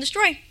 steal, kill, and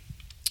destroy.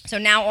 So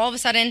now all of a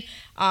sudden,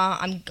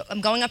 I'm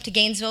going up to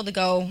Gainesville to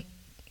go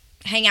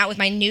hang out with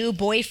my new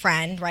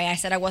boyfriend, right? I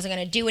said I wasn't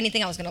going to do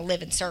anything. I was going to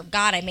live and serve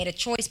God. I made a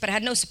choice, but I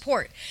had no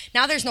support.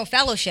 Now there's no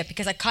fellowship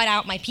because I cut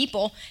out my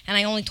people, and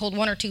I only told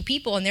one or two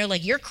people, and they're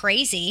like, you're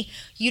crazy.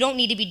 You don't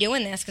need to be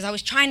doing this, because I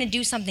was trying to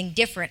do something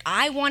different.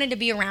 I wanted to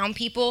be around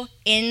people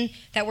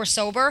that were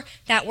sober,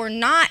 that were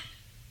not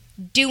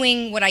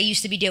doing what I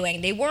used to be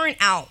doing. They weren't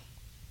out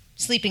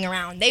sleeping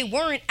around. They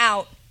weren't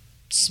out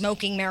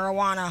smoking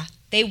marijuana.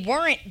 They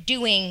weren't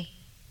doing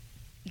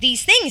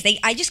these things.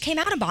 I just came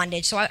out of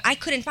bondage, so I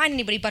couldn't find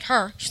anybody but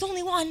her. She's the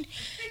only one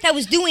that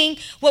was doing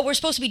what we're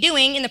supposed to be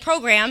doing in the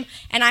program,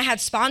 and I had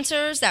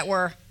sponsors that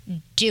were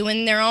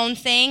doing their own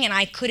thing, and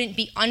I couldn't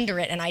be under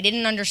it, and I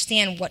didn't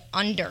understand what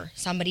under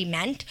somebody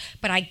meant,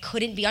 but I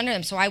couldn't be under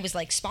them, so I was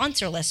like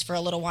sponsorless for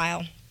a little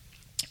while.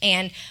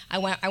 And I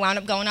wound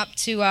up going up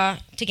to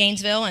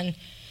Gainesville and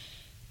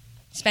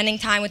spending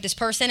time with this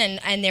person,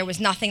 and there was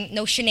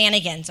no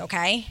shenanigans,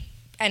 okay?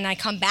 And I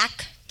come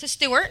back to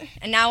Stewart,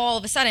 and now all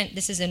of a sudden,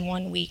 this is in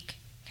 1 week,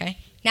 okay?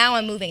 Now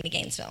I'm moving to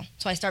Gainesville.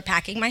 So I start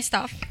packing my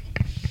stuff.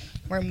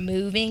 We're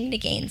moving to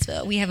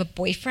Gainesville. We have a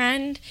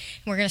boyfriend,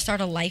 and we're going to start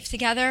a life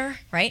together,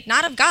 right?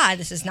 Not of God.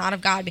 This is not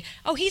of God.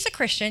 Oh, he's a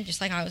Christian, just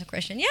like I was a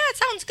Christian. Yeah, it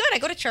sounds good. I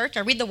go to church.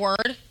 I read the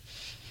word.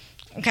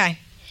 Okay.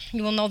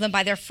 You will know them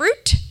by their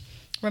fruit.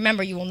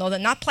 Remember, you will know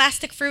them, not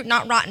plastic fruit,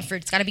 not rotten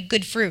fruit. It's got to be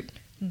good fruit.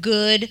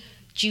 Good,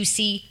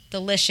 juicy,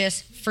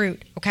 delicious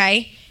fruit,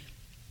 okay?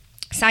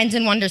 Signs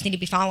and wonders need to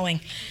be following.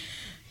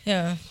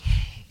 Yeah.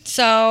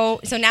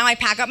 So now I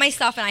pack up my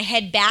stuff and I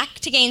head back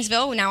to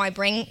Gainesville. Now I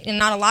bring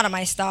not a lot of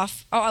my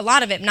stuff. Oh, a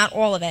lot of it, not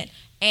all of it.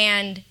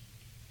 And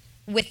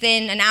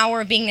within an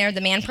hour of being there,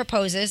 the man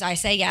proposes. I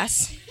say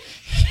yes.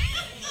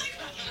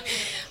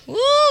 Ooh,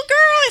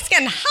 girl, it's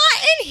getting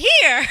hot in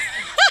here.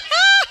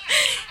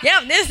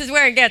 Yep, this is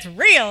where it gets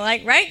real,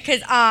 like, right?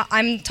 Because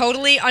I'm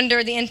totally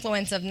under the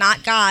influence of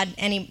not God,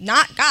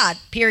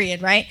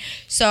 period, right?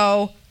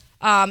 So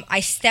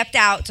I stepped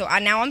out, so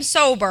now I'm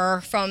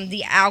sober from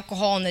the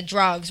alcohol and the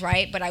drugs,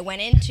 right? But I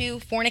went into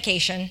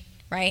fornication,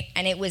 right?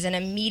 And it was an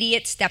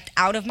immediate step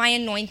out of my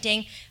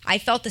anointing. I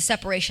felt the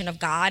separation of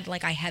God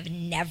like I have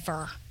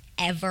never,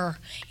 ever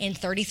in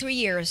 33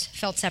 years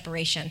felt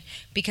separation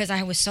because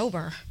I was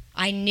sober.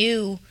 I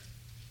knew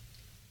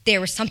there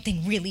was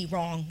something really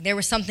wrong. There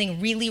was something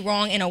really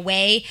wrong in a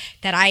way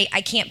that I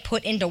can't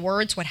put into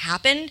words what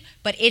happened,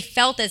 but it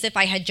felt as if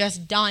I had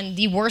just done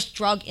the worst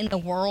drug in the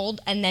world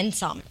and then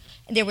some.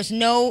 There was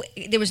no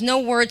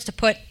words to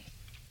put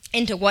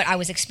into what I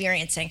was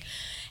experiencing.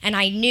 And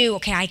I knew,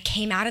 okay, I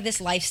came out of this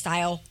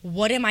lifestyle.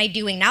 What am I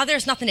doing? Now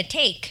there's nothing to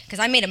take because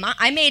I made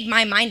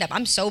my mind up.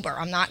 I'm sober.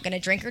 I'm not going to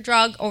drink or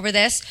drug over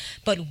this,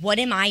 but what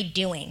am I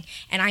doing?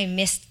 And I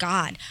missed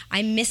God.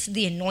 I missed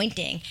the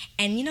anointing.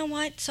 And you know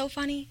what? So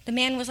funny. The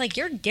man was like,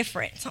 you're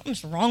different.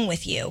 Something's wrong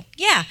with you.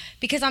 Yeah,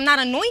 because I'm not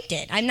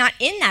anointed. I'm not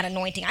in that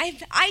anointing.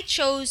 I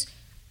chose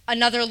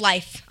another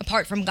life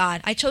apart from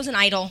God. I chose an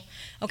idol,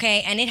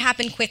 okay? And it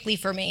happened quickly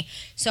for me.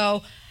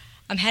 So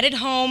I'm headed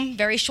home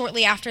very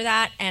shortly after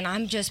that, and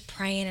I'm just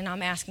praying, and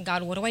I'm asking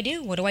God, what do I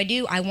do? What do I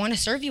do? I want to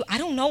serve you. I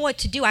don't know what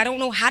to do. I don't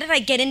know, how did I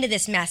get into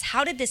this mess?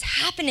 How did this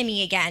happen to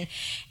me again?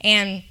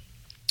 And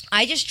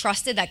I just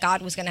trusted that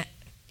God was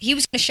He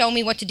was going to show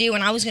me what to do,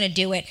 and I was going to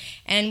do it.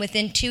 And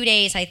within 2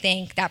 days, I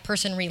think, that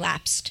person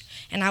relapsed.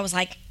 And I was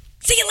like,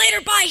 see you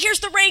later, bye, here's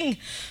the ring.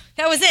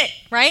 That was it,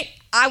 right?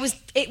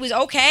 It was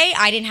okay.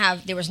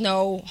 There was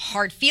no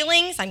hard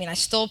feelings. I mean, I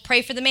still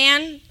pray for the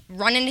man,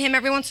 run into him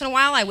every once in a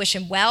while. I wish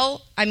him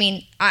well. I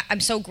mean, I'm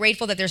so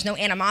grateful that there's no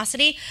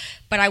animosity,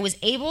 but I was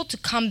able to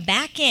come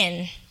back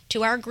in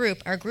to our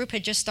group. Our group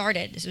had just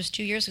started. This was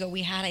 2 years ago.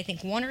 We had, I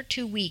think, 1 or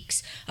 2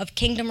 weeks of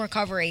kingdom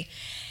recovery.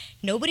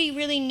 Nobody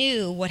really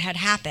knew what had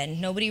happened.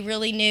 Nobody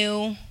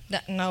knew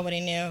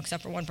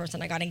except for one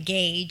person. I got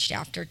engaged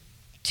after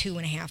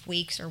 2.5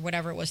 weeks or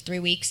whatever it was, 3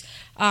 weeks.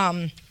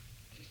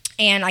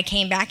 And I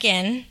came back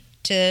in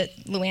to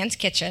Luann's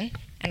kitchen,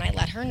 and I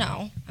let her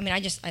know. I mean,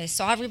 I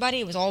saw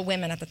everybody. It was all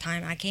women at the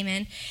time. I came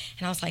in,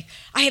 and I was like,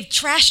 I have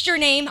trashed your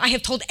name. I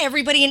have told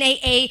everybody in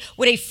AA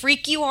what a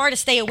freak you are to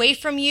stay away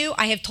from you.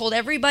 I have told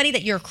everybody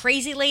that you're a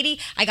crazy lady.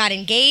 I got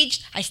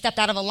engaged. I stepped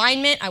out of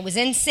alignment. I was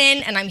in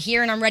sin, and I'm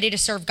here, and I'm ready to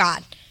serve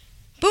God.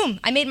 Boom,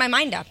 I made my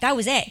mind up. That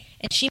was it.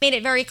 And she made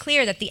it very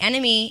clear that the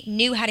enemy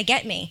knew how to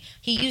get me.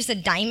 He used a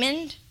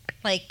diamond,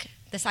 like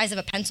the size of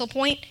a pencil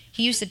point.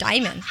 He used a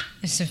diamond.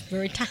 It's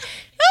very tiny.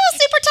 Oh,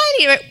 super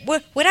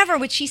tiny. Whatever.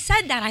 When she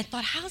said that, I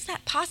thought, how's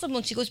that possible?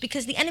 And she goes,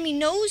 because the enemy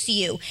knows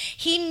you.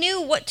 He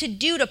knew what to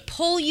do to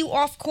pull you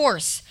off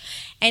course.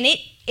 And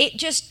it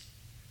just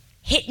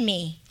hit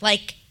me.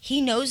 Like,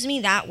 he knows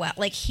me that well.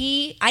 Like,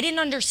 I didn't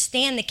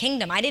understand the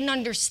kingdom. I didn't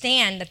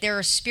understand that there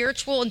are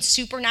spiritual and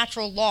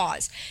supernatural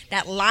laws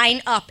that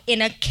line up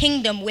in a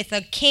kingdom with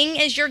a king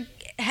as your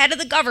head of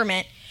the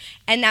government,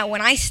 and that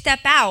when I step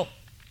out,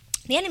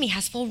 the enemy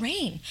has full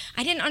reign.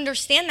 I didn't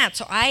understand that.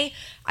 So I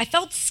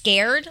felt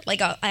scared, like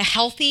a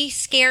healthy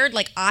scared,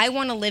 like I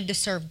want to live to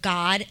serve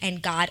God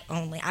and God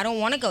only. I don't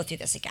want to go through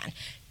this again.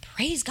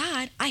 praise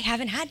God, I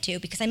haven't had to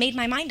because I made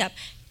my mind up.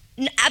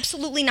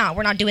 Absolutely not.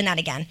 We're not doing that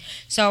again.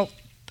 So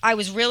I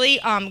was really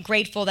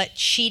grateful that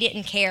she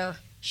didn't care.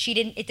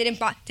 It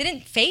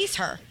didn't faze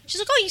her.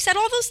 She's like, oh, you said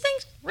all those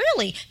things?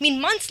 Really? I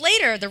mean, months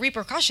later, the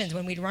repercussions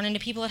when we'd run into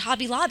people at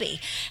Hobby Lobby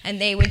and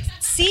they would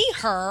see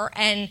her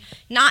and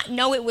not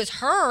know it was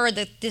her,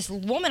 this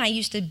woman I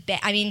used to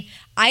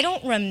I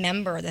don't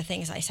remember the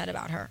things I said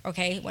about her,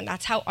 okay? When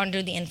that's how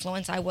under the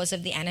influence I was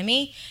of the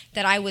enemy,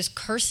 that I was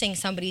cursing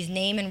somebody's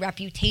name and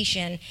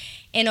reputation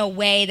in a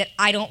way that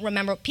I don't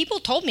remember. People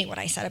told me what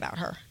I said about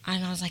her.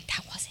 And I was like,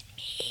 that wasn't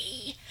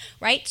me.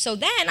 Right? So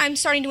then I'm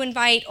starting to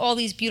invite all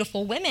these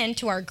beautiful women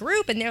to our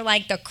group, and they're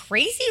like, the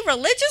crazy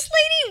religious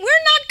lady?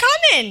 We're not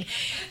coming.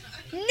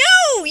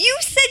 No, you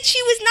said she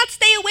was nuts.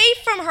 Stay away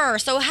from her.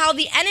 So how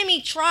the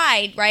enemy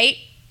tried, right,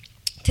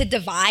 to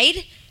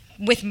divide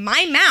with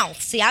my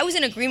mouth. See, I was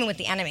in agreement with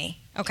the enemy,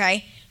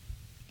 okay?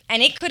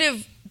 And it could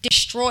have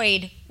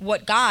destroyed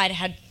what God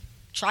had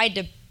tried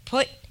to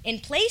put in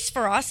place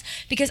for us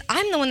because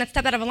I'm the one that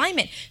stepped out of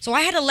alignment. So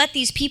I had to let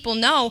these people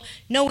know,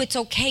 no, it's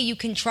okay, you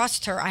can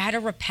trust her. I had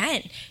to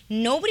repent.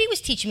 Nobody was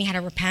teaching me how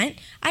to repent.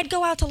 I'd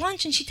go out to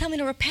lunch and she'd tell me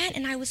to repent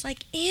and I was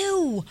like,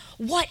 ew,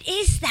 what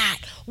is that?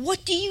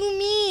 What do you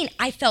mean?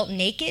 I felt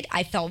naked,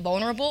 I felt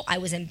vulnerable, I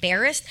was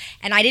embarrassed,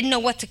 and I didn't know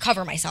what to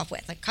cover myself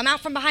with. Like, come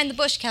out from behind the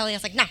bush, Kelly. I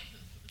was like, no,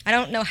 I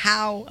don't know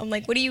how. I'm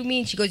like, what do you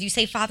mean? She goes, you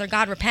say, Father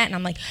God, repent. And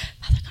I'm like,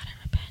 Father God,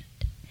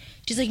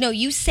 she's like, no,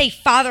 you say,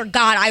 Father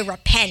God, I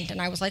repent.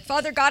 And I was like,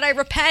 Father God, I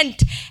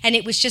repent. And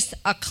it was just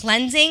a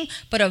cleansing,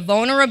 but a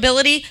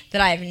vulnerability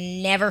that I've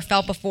never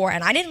felt before.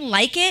 And I didn't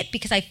like it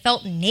because I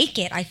felt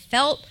naked. I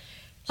felt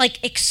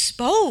like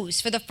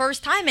exposed for the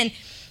first time. And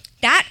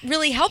that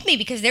really helped me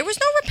because there was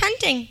no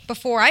repenting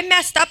before. I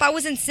messed up. I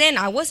was in sin.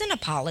 I wasn't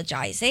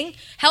apologizing.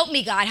 Help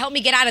me, God. Help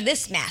me get out of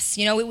this mess.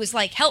 You know, it was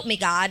like, help me,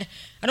 God.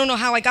 I don't know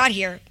how I got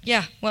here.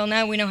 Yeah, well,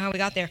 now we know how we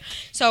got there.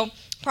 So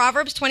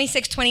Proverbs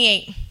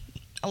 26:28.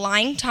 A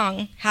lying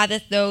tongue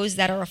hatheth those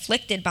that are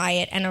afflicted by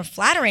it, and a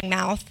flattering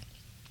mouth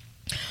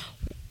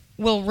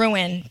will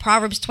ruin.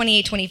 Proverbs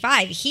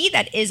 28:25. He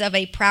that is of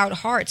a proud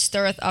heart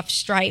stirreth up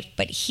strife,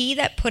 but he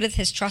that putteth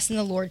his trust in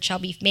the Lord shall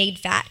be made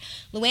fat.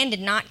 Luann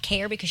did not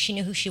care because she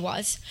knew who she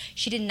was.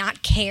 She did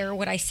not care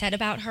what I said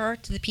about her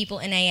to the people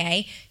in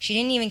AA. She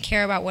didn't even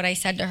care about what I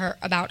said to her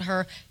about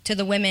her to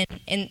the women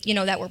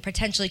that were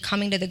potentially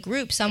coming to the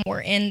group. Some were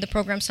in the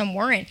program, some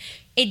weren't.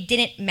 It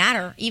didn't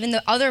matter. Even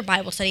the other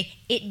Bible study,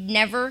 it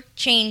never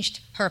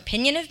changed her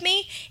opinion of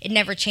me. It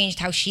never changed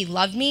how she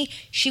loved me.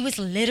 She was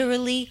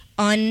literally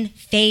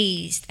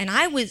unfazed. And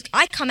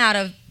I come out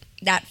of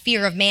that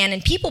fear of man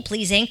and people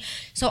pleasing.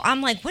 So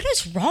I'm like, what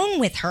is wrong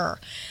with her?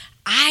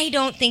 I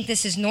don't think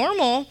this is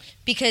normal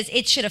because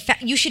it should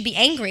affect, you should be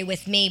angry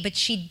with me, but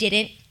she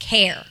didn't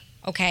care.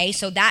 Okay,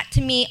 so that to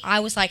me,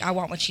 I was like, I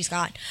want what she's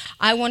got.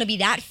 I want to be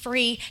that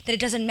free that it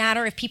doesn't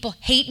matter if people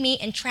hate me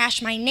and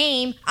trash my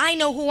name. I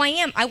know who I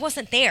am. I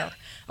wasn't there.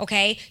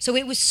 Okay, so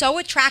it was so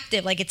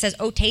attractive. Like it says,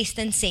 oh, taste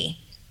and see.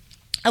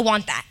 I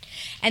want that.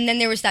 And then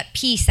there was that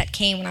peace that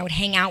came when I would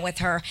hang out with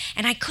her.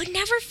 And I could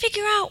never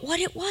figure out what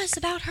it was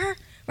about her.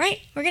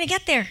 Right? We're going to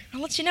get there. I'll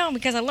let you know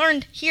because I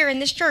learned here in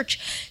this church.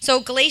 So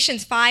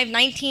Galatians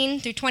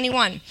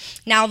 5:19-21.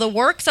 Now the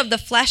works of the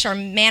flesh are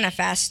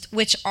manifest,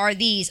 which are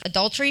these: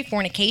 adultery,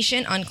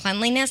 fornication,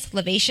 uncleanliness,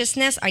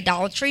 lasciviousness,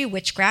 idolatry,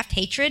 witchcraft,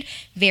 hatred,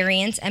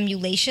 variance,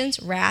 emulations,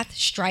 wrath,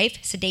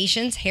 strife,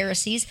 seditions,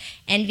 heresies,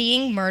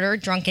 envying, murder,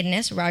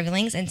 drunkenness,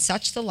 revilings, and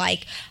such the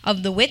like,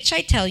 of the which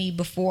I tell you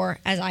before,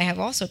 as I have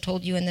also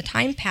told you in the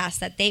time past,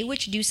 that they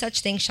which do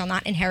such things shall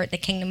not inherit the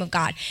kingdom of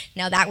God.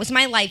 Now that was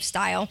my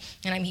lifestyle,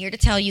 and I'm here to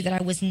tell you that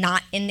I was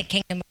not in the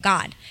kingdom of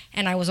God.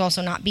 And I was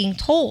also not being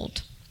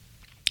told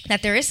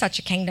that there is such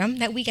a kingdom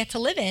that we get to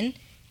live in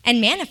and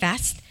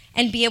manifest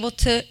and be able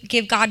to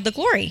give God the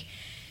glory.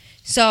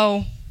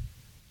 So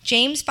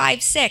James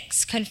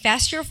 5:6,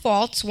 confess your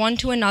faults one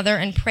to another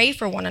and pray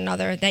for one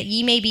another that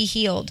ye may be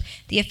healed.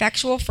 The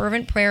effectual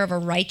fervent prayer of a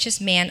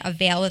righteous man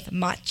availeth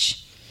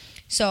much.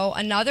 So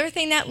another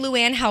thing that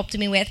Luann helped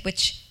me with,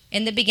 which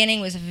in the beginning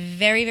was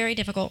very, very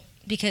difficult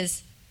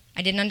because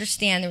I didn't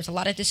understand. There was a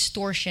lot of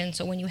distortion.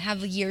 So when you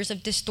have years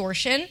of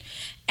distortion,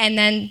 and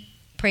then,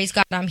 praise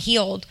God, I'm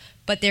healed,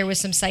 but there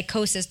was some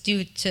psychosis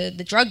due to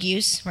the drug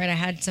use, right? I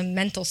had some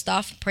mental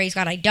stuff. Praise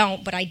God, I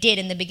don't, but I did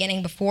in the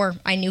beginning before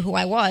I knew who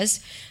I was.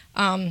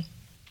 And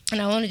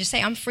I want to just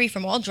say I'm free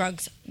from all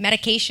drugs,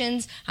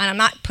 medications, and I'm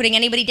not putting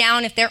anybody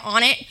down if they're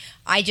on it.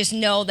 I just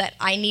know that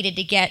I needed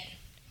to get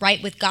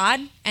right with God,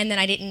 and then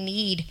I didn't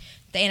need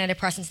the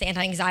antidepressants, the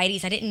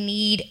anti-anxieties. I didn't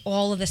need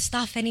all of the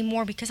stuff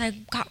anymore because I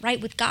got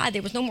right with God.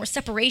 There was no more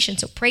separation.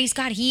 So praise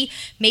God, he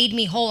made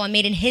me whole. I'm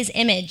made in his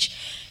image.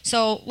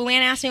 So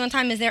Luann asked me one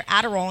time, is there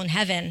Adderall in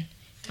heaven?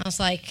 I was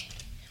like,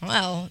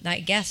 well,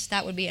 I guess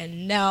that would be a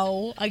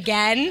no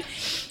again,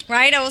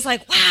 right? I was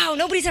like, wow,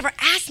 nobody's ever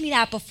asked me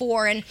that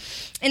before. And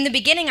in the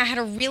beginning, I had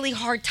a really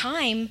hard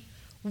time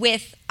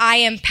with I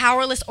am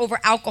powerless over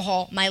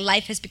alcohol. My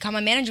life has become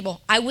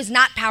unmanageable. I was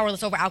not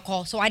powerless over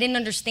alcohol, so I didn't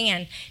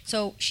understand.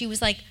 So she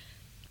was like,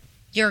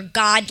 you're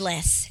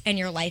godless and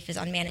your life is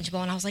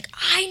unmanageable. And I was like,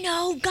 I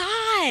know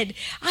God.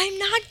 I'm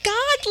not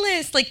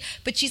godless.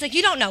 But she's like,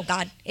 you don't know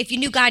God. If you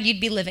knew God,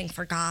 you'd be living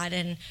for God.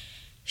 And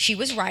she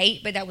was right,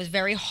 but that was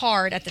very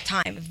hard at the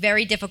time,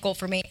 very difficult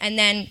for me. And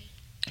then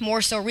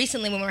more so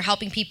recently when we're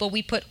helping people,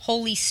 we put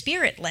Holy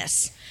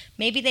Spiritless.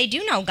 Maybe they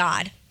do know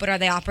God, but are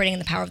they operating in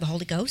the power of the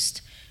Holy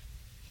Ghost?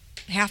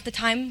 Half the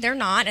time they're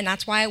not, and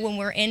that's why when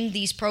we're in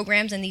these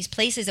programs and these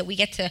places that we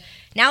get to,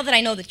 now that I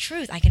know the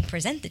truth, I can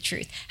present the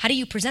truth. How do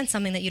you present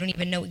something that you don't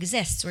even know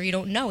exists, or you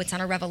don't know? It's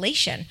not a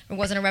revelation. It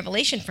wasn't a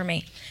revelation for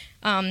me.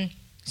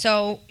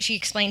 So she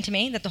explained to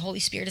me that the Holy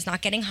Spirit is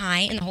not getting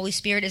high, and the Holy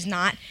Spirit is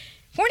not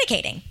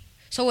fornicating.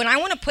 So when I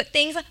want to put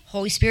things,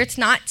 Holy Spirit's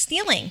not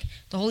stealing.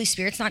 The Holy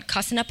Spirit's not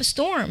cussing up a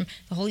storm.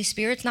 The Holy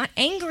Spirit's not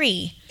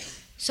angry.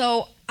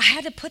 So I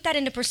had to put that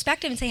into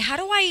perspective and say, how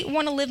do I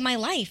want to live my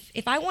life?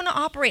 If I want to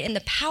operate in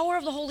the power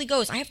of the Holy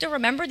Ghost, I have to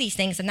remember these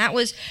things. And that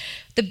was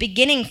the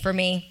beginning for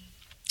me.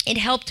 It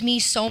helped me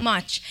so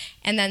much.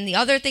 And then the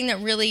other thing that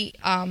really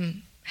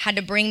had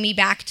to bring me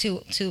back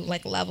to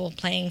level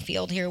playing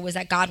field here was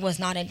that God was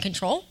not in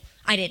control.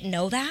 I didn't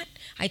know that.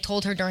 I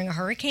told her during a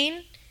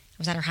hurricane.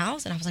 I was at her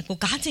house and I was like, well,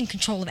 God's in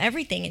control of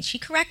everything. And she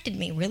corrected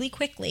me really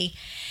quickly.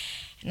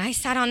 And I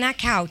sat on that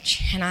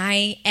couch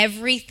and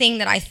everything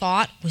that I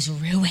thought was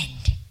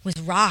ruined, was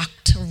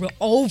rocked,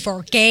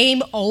 over,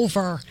 game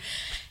over.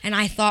 And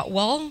I thought,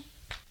 well,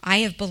 I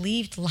have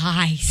believed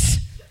lies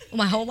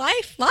my whole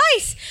life,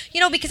 lies.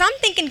 Because I'm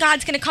thinking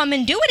God's going to come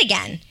and do it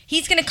again.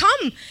 He's going to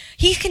come.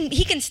 He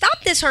can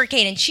stop this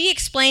hurricane. And she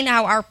explained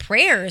how our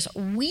prayers,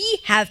 we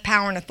have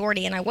power and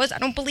authority. And I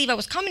don't believe I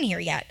was coming here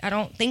yet. I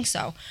don't think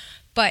so.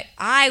 But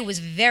I was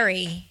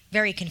very,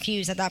 very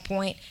confused at that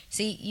point.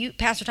 See,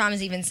 Pastor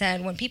Thomas even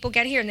said, when people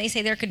get here and they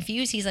say they're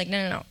confused, he's like,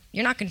 no,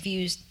 you're not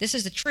confused. This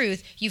is the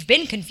truth. You've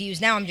been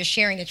confused. Now I'm just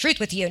sharing the truth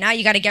with you. Now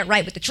you got to get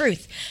right with the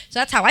truth. So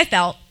that's how I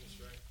felt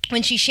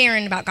when she's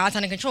sharing about God's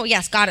not in control.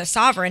 Yes, God is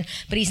sovereign,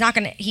 but he's not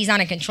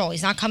in control.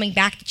 He's not coming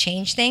back to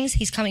change things.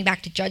 He's coming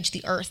back to judge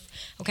the earth.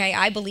 Okay,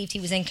 I believed he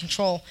was in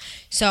control.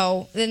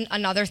 So then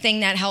another thing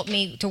that helped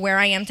me to where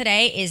I am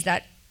today is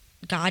that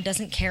God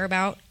doesn't care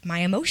about my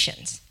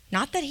emotions.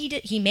 Not that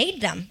he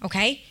made them,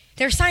 okay?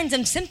 They're signs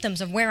and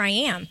symptoms of where I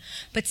am.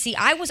 But see,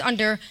 I was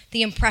under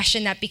the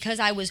impression that because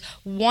I was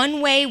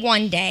one way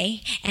one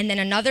day, and then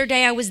another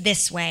day I was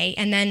this way,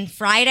 and then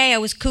Friday I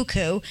was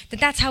cuckoo,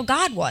 that's how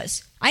God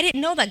was. I didn't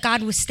know that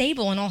God was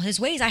stable in all his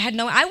ways.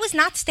 I was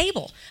not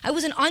stable. I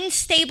was an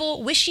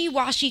unstable,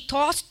 wishy-washy,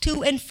 tossed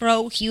to and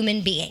fro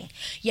human being.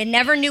 You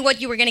never knew what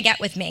you were going to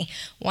get with me.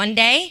 One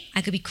day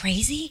I could be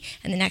crazy,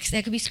 and the next day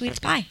I could be sweet as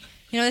pie.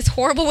 That's a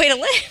horrible way to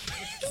live.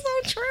 It's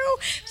so true.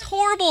 It's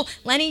horrible.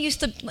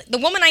 The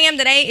woman I am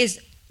today is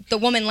the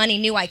woman Lenny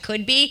knew I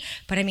could be,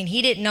 but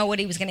he didn't know what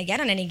he was going to get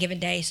on any given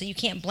day, so you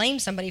can't blame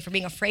somebody for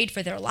being afraid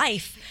for their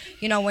life,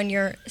 when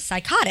you're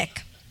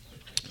psychotic.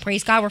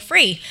 Praise God, we're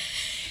free.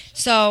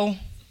 So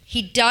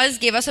he does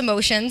give us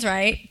emotions,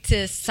 right,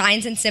 to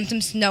signs and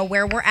symptoms to know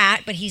where we're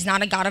at, but he's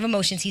not a God of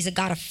emotions. He's a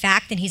God of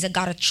fact, and he's a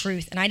God of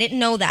truth, and I didn't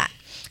know that.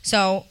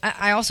 So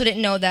I also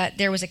didn't know that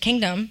there was a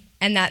kingdom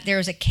and that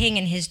there's a king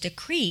and his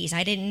decrees.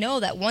 I didn't know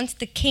that once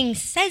the king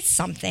says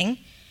something,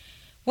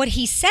 what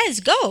he says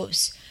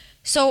goes.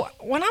 So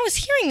when I was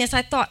hearing this,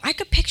 I thought I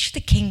could picture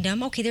the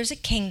kingdom. Okay, there's a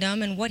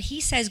kingdom, and what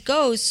he says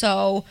goes.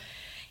 So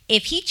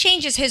if he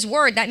changes his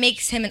word, that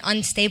makes him an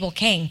unstable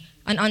king,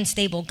 an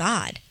unstable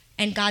God.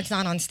 And God's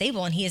not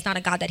unstable, and he is not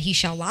a God that he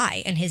shall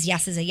lie. And his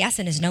yes is a yes,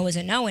 and his no is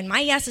a no. And my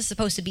yes is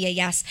supposed to be a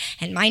yes,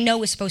 and my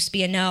no is supposed to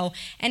be a no.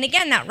 And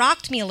again, that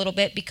rocked me a little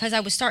bit because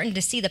I was starting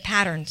to see the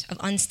patterns of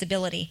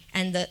instability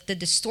and the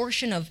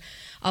distortion of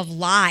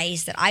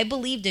lies that I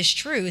believed as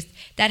truth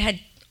that had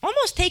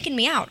almost taken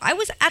me out. I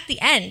was at the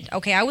end,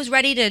 okay? I was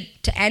ready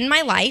to end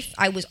my life.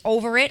 I was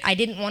over it. I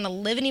didn't want to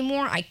live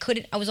anymore. I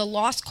was a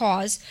lost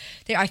cause.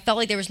 I felt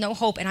like there was no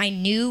hope, and I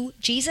knew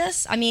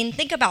Jesus.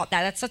 Think about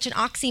that. That's such an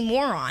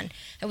oxymoron.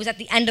 I was at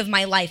the end of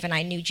my life, and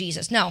I knew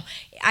Jesus. No,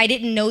 I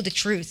didn't know the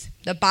truth.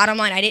 The bottom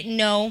line, I didn't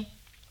know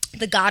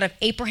the God of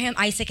Abraham,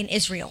 Isaac, and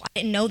Israel. I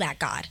didn't know that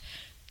God.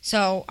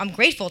 So I'm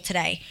grateful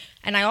today.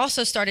 And I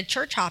also started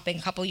church hopping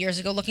a couple years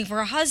ago looking for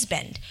a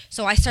husband.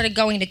 So I started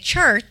going to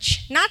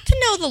church, not to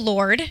know the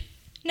Lord.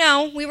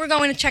 No, we were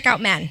going to check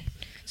out men.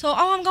 So,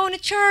 I'm going to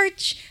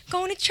church,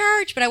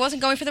 but I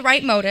wasn't going for the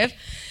right motive.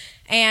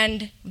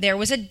 And there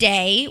was a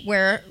day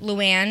where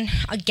Luann,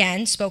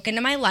 again, spoke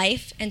into my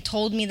life and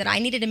told me that I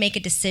needed to make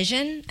a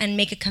decision and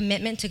make a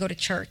commitment to go to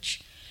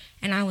church.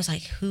 And I was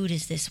like, who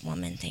does this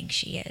woman think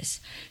she is?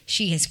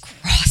 She has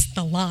crossed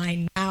the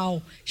line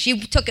now. She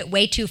took it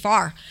way too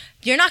far.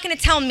 You're not going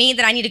to tell me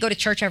that I need to go to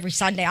church every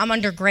Sunday. I'm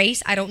under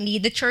grace. I don't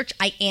need the church.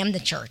 I am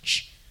the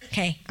church.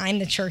 Okay, I'm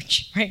the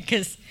church, right?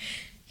 Because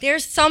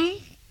there's some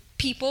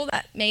people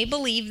that may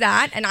believe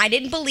that, and I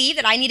didn't believe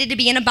that I needed to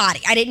be in a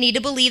body. I didn't need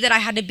to believe that I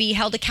had to be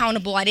held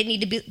accountable. I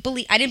didn't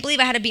believe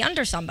I had to be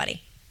under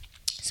somebody.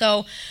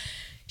 So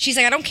she's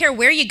like, I don't care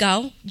where you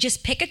go,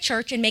 just pick a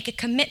church and make a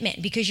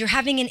commitment because you're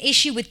having an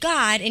issue with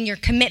God in your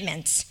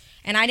commitments.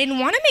 And I didn't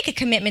want to make a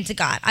commitment to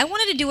God. I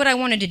wanted to do what I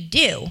wanted to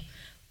do,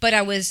 but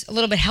I was a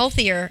little bit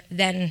healthier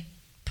than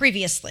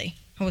previously.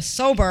 I was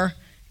sober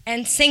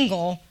and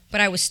single,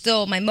 but I was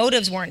still, my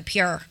motives weren't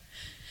pure.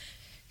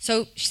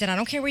 So she said, I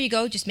don't care where you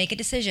go, just make a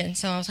decision.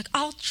 So I was like,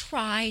 I'll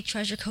try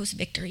Treasure Coast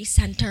Victory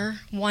Center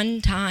one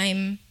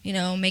time,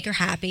 make her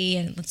happy,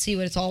 and let's see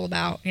what it's all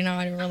about.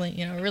 I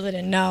really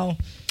didn't know.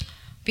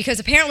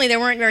 Because apparently there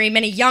weren't very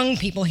many young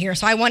people here,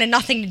 so I wanted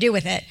nothing to do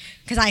with it.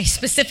 Because I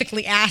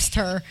specifically asked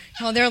her,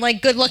 they're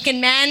like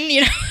good-looking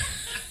men,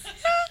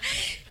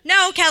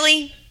 No,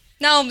 Kelly,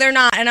 no, they're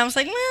not. And I was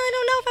like, well, I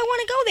don't know if I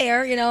want to go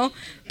there,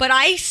 But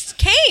I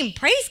came.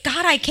 Praise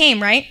God, I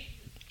came, right?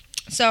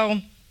 So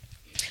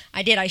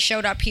I did. I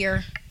showed up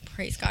here.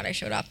 Praise God, I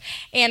showed up.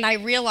 And I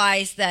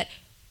realized that,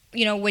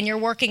 when you're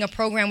working a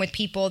program with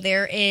people,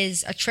 there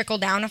is a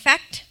trickle-down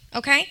effect,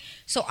 okay?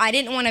 So I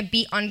didn't want to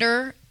be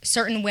under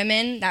certain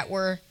women that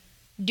were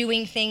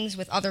doing things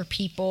with other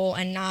people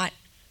and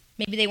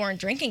maybe they weren't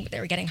drinking, but they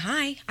were getting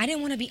high. I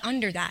didn't want to be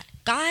under that.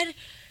 God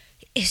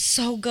is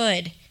so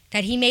good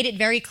that he made it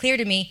very clear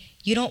to me,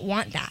 you don't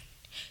want that.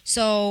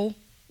 So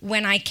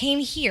when I came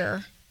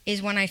here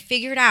is when I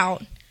figured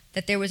out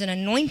that there was an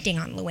anointing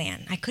on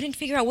Luann. I couldn't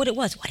figure out what it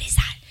was. What is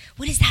that?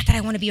 What is that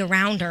I want to be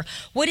around her?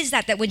 What is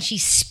that when she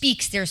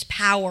speaks, there's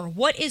power?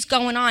 What is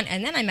going on?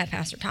 And then I met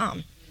Pastor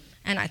Tom.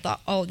 And I thought,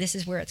 oh, this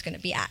is where it's going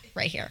to be at,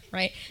 right here,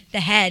 right?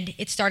 The head,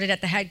 it started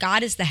at the head.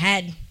 God is the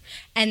head.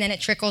 And then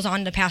it trickles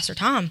on to Pastor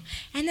Tom.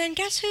 And then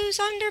guess who's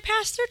under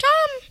Pastor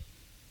Tom?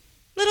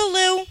 Little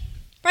Lou,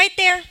 right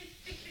there.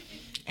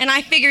 And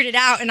I figured it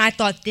out, and I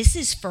thought, this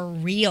is for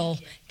real.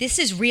 This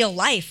is real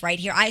life right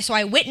here. So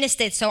I witnessed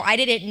it, so I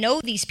didn't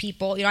know these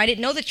people. I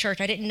didn't know the church.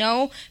 I didn't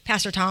know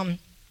Pastor Tom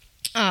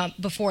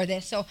before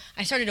this. So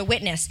I started to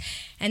witness.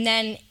 And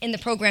then in the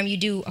program, you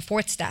do a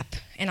fourth step.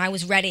 And I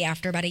was ready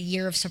after about a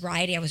year of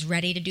sobriety. I was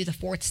ready to do the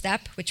fourth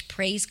step, which,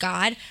 praise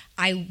God,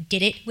 I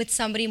did it with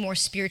somebody more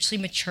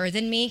spiritually mature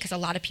than me, because a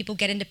lot of people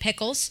get into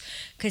pickles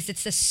because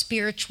it's a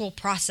spiritual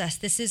process.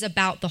 This is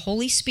about the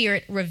Holy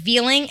Spirit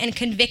revealing and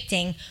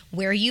convicting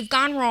where you've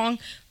gone wrong,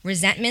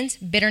 resentments,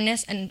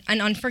 bitterness, and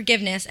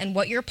unforgiveness, and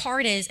what your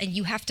part is. And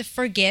you have to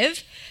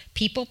forgive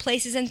people,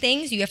 places, and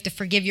things. You have to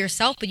forgive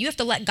yourself, but you have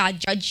to let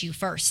God judge you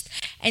first.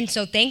 And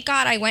so thank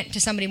God I went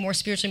to somebody more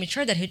spiritually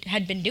mature that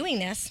had been doing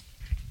this.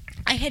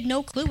 I had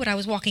no clue what I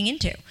was walking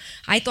into.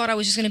 I thought I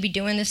was just going to be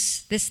doing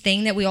this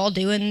thing that we all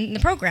do in the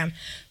program.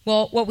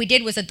 Well, what we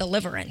did was a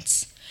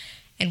deliverance.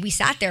 And we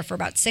sat there for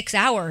about 6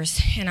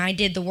 hours. And I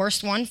did the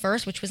worst one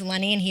first, which was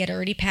Lenny, and he had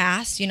already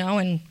passed,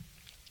 and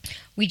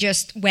we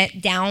just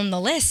went down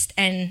the list.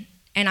 And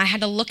I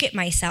had to look at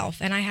myself,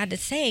 and I had to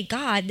say,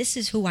 God, this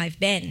is who I've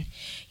been.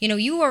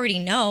 You already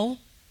know,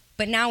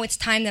 but now it's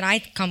time that I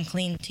come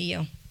clean to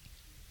you.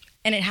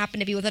 And it happened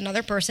to be with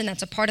another person.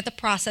 That's a part of the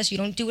process. You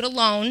don't do it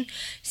alone.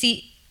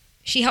 See,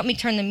 she helped me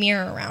turn the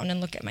mirror around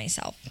and look at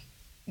myself,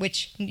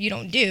 which you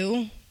don't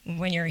do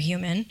when you're a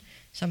human.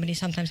 Somebody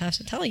sometimes has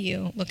to tell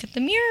you, look at the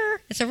mirror.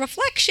 It's a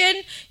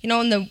reflection.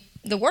 And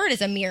the word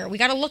is a mirror. We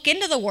got to look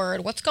into the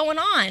word. What's going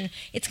on?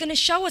 It's going to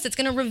show us. It's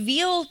going to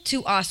reveal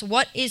to us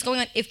what is going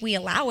on if we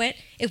allow it,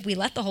 if we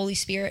let the Holy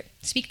Spirit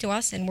speak to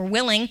us and we're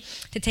willing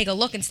to take a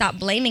look and stop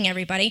blaming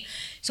everybody.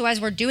 So as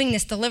we're doing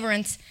this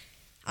deliverance,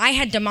 I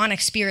had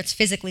demonic spirits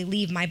physically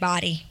leave my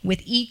body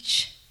with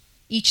each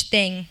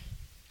thing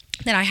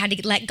that I had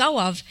to let go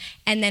of,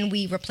 and then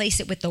we replace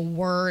it with the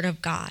Word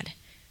of God,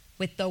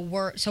 with the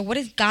Word. So what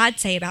does God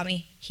say about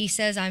me? He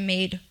says I'm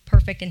made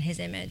perfect in His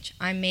image.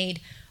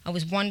 I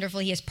was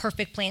wonderful. He has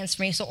perfect plans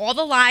for me. So all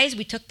the lies,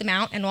 we took them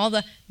out, and all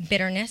the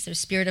bitterness, there's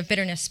spirit of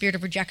bitterness, spirit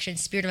of rejection,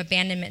 spirit of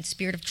abandonment,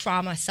 spirit of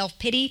trauma,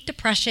 self-pity,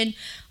 depression,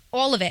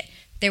 all of it.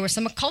 There was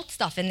some occult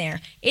stuff in there.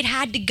 It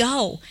had to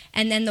go.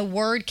 And then the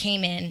word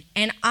came in.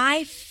 And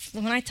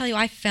when I tell you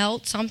I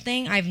felt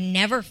something I've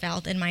never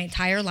felt in my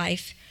entire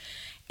life,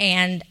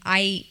 and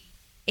I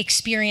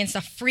experienced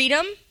a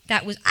freedom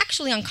that was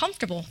actually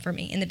uncomfortable for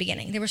me in the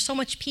beginning. There was so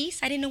much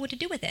peace, I didn't know what to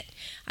do with it.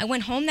 I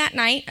went home that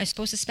night. I was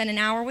supposed to spend an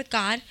hour with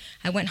God.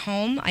 I went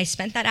home. I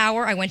spent that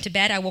hour. I went to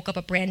bed. I woke up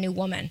a brand new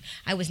woman.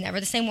 I was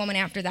never the same woman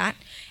after that.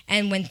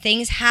 And when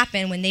things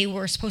happened, when they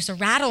were supposed to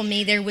rattle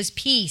me, there was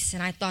peace.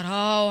 And I thought,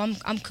 oh,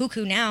 I'm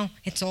cuckoo now.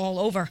 It's all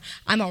over.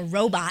 I'm a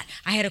robot.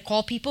 I had to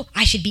call people.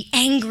 I should be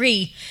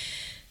angry.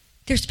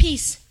 There's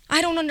peace. I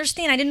don't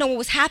understand. I didn't know what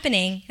was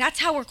happening. That's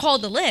how we're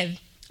called to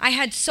live. I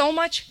had so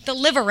much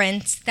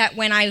deliverance that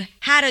when I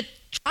had a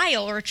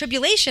trial or a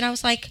tribulation, I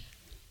was like,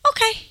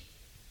 okay,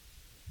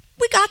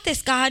 we got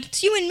this, God.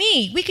 It's you and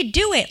me. We could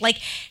do it. Like,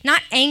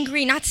 not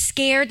angry, not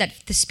scared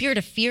that the spirit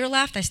of fear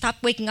left. I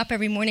stopped waking up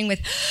every morning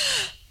with,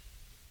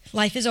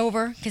 life is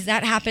over, because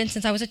that happened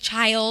since I was a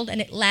child, and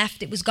it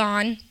left. It was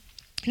gone.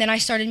 And then I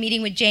started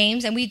meeting with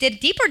James, and we did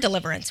deeper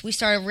deliverance. We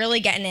started really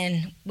getting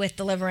in with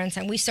deliverance,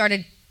 and we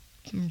started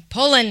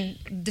pulling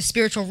the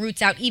spiritual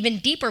roots out even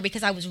deeper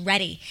because I was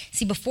ready.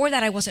 See, before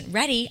that, I wasn't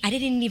ready. I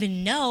didn't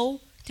even know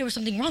there was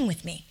something wrong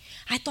with me.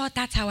 I thought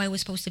that's how I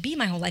was supposed to be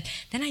my whole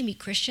life. Then I meet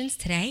Christians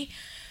today.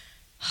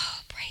 Oh,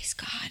 praise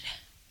God.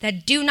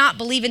 that do not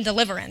believe in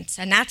deliverance.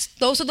 And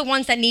those are the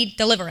ones that need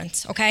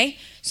deliverance, okay?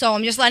 So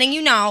I'm just letting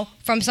you know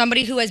from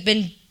somebody who has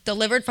been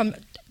delivered from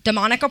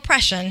demonic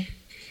oppression,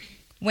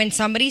 when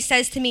somebody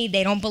says to me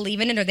they don't believe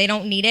in it or they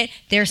don't need it,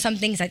 there's some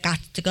things that got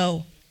to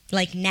go,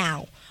 like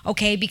now,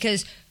 okay?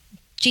 Because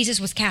Jesus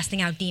was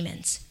casting out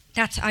demons.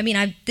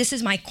 This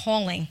is my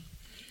calling,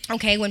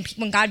 okay?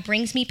 When God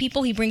brings me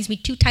people, he brings me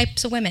two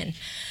types of women.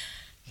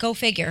 Go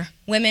figure.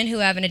 Women who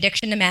have an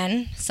addiction to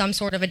men, some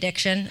sort of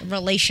addiction,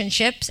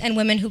 relationships, and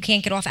women who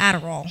can't get off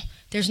Adderall.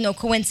 There's no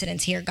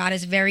coincidence here. God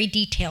is very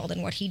detailed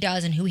in what he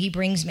does and who he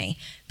brings me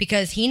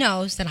because he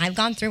knows that I've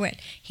gone through it.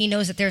 He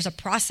knows that there's a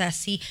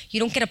process. You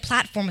don't get a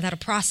platform without a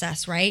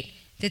process, right?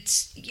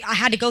 I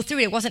had to go through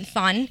it. It wasn't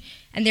fun.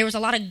 And there was a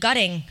lot of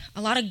gutting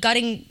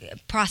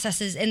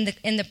processes in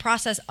the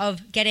process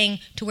of getting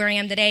to where I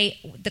am today,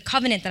 the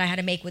covenant that I had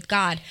to make with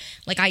God.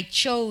 Like I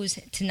chose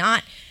to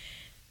not.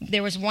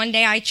 There was one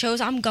day I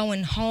chose, I'm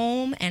going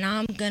home and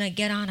I'm going to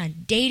get on a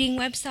dating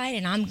website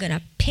and I'm going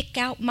to pick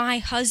out my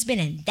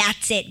husband and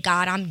that's it,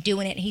 God, I'm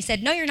doing it. And he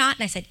said, no, you're not.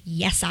 And I said,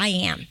 yes, I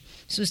am.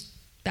 This was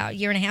about a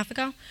year and a half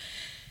ago.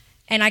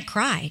 And I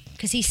cried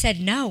because he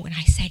said no. And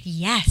I said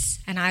yes.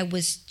 And I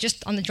was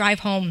just on the drive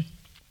home,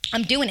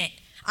 I'm doing it.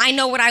 I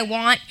know what I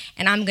want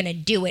and I'm going to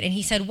do it. And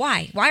he said,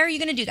 why? Why are you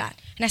going to do that?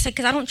 And I said,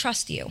 because I don't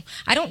trust you.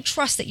 I don't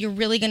trust that you're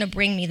really going to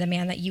bring me the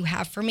man that you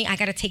have for me. I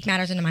got to take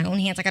matters into my own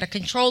hands. I got to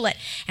control it.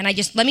 And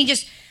let me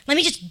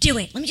just do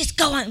it. Let me just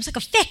go on. It was like a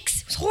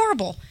fix. It was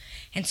horrible.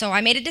 And so I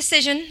made a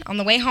decision on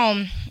the way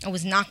home. I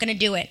was not going to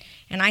do it.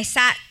 And I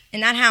sat in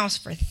that house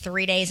for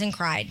 3 days and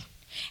cried.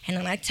 And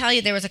then I tell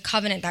you, there was a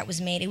covenant that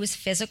was made. It was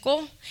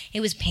physical. It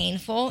was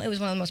painful. It was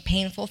one of the most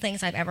painful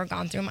things I've ever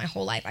gone through in my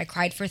whole life. I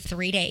cried for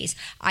 3 days.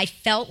 I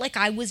felt like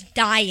I was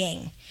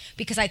dying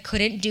because I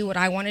couldn't do what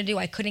I wanted to do.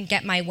 I couldn't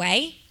get my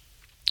way.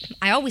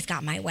 I always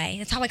got my way.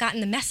 That's how I got in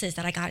the messes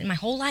that I got in my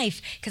whole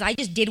life because I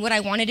just did what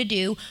I wanted to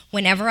do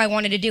whenever I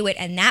wanted to do it.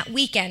 And that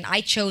weekend, I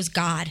chose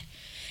God.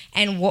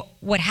 And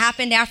what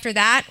happened after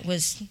that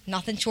was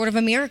nothing short of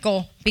a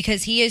miracle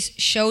because he has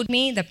showed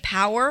me the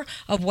power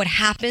of what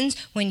happens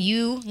when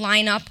you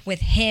line up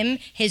with him,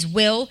 his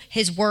will,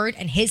 his word,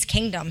 and his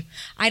kingdom.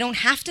 I don't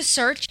have to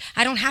search.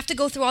 I don't have to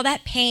go through all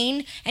that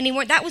pain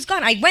anymore. That was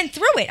gone. I went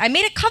through it. I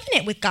made a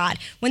covenant with God.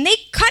 When they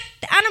cut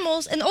the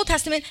animals in the Old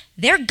Testament,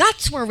 their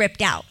guts were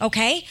ripped out,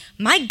 okay?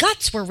 My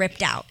guts were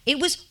ripped out. It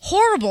was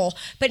horrible.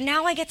 But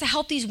now I get to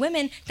help these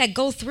women that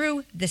go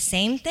through the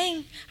same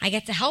thing. I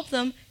get to help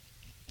them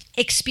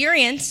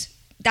experience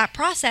that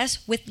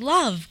process with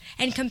love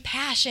and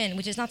compassion,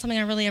 which is not something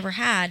I really ever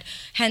had.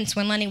 Hence,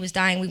 when Lenny was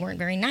dying, we weren't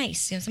very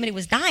nice. Somebody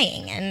was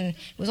dying, and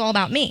it was all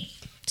about me.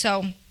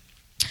 So,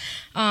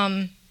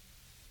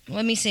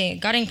 let me see.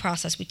 Gutting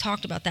process. We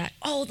talked about that.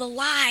 Oh, the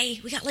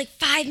lie. We got like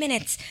 5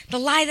 minutes. The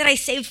lie that I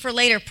saved for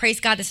later, praise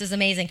God, this is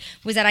amazing,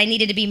 was that I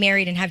needed to be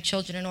married and have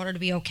children in order to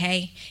be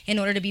okay, in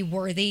order to be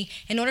worthy,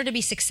 in order to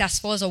be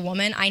successful as a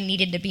woman, I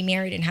needed to be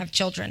married and have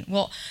children.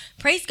 Well,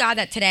 praise God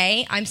that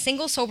today I'm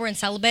single, sober, and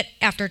celibate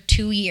after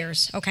 2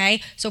 years,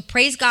 okay? So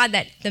praise God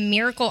that the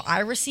miracle I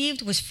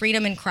received was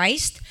freedom in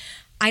Christ.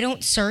 I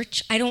don't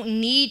search. I don't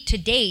need to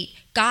date.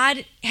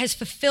 God has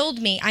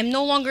fulfilled me. I'm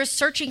no longer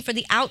searching for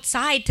the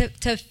outside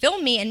to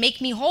fill me and make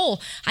me whole.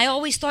 I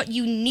always thought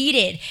you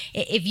needed.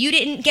 If you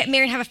didn't get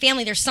married and have a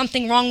family, there's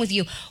something wrong with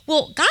you.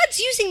 Well, God's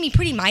using me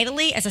pretty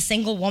mightily as a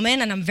single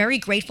woman, and I'm very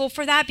grateful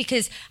for that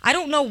because I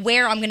don't know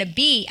where I'm going to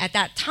be at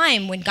that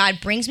time when God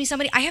brings me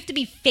somebody. I have to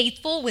be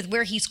faithful with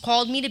where he's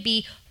called me to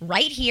be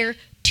right here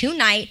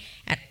tonight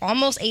at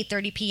almost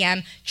 8:30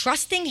 p.m.,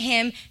 trusting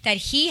him that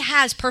he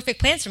has perfect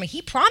plans for me.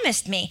 He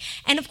promised me.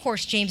 And of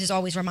course, James is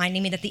always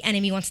reminding me that the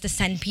enemy wants to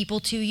send people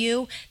to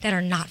you that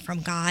are not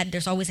from God.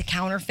 There's always a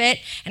counterfeit.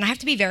 And I have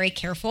to be very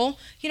careful,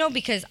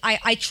 because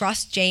I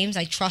trust James.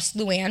 I trust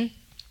Luann.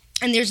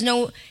 And there's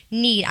no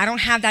need. I don't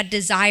have that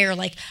desire.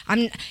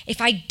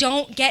 If I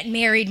don't get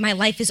married, my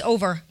life is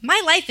over.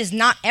 My life is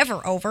not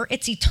ever over.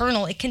 It's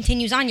eternal. It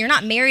continues on. You're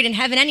not married in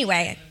heaven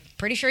anyway.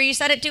 Pretty sure you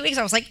said it 2 weeks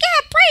ago. I was like,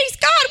 yeah, praise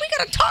God. We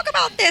got to talk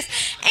about this.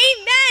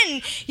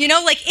 Amen.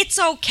 It's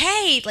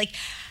okay.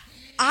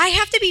 I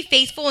have to be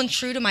faithful and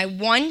true to my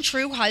one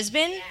true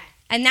husband.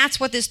 And that's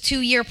what this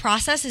 2-year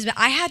process is. But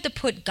I had to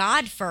put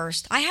God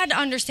first. I had to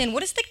understand,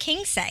 what does the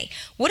king say?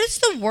 What does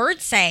the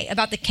word say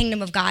about the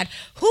kingdom of God?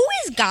 Who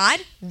is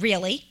God,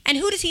 really? And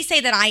who does he say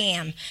that I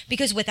am?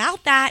 Because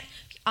without that,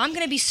 I'm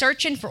going to be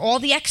searching for all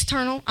the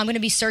external. I'm going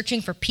to be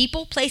searching for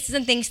people, places,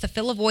 and things to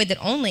fill a void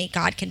that only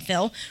God can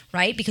fill,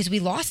 right? Because we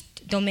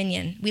lost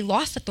dominion. We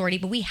lost authority,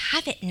 but we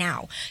have it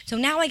now. So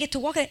now I get to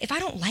walk. If I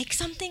don't like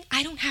something,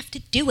 I don't have to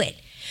do it.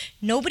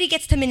 Nobody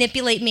gets to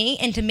manipulate me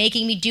into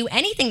making me do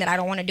anything that I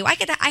don't want to do.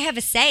 I have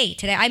a say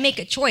today. I make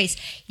a choice.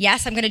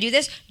 Yes, I'm going to do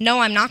this. No,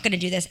 I'm not going to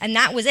do this. And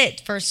that was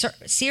it for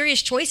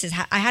serious choices.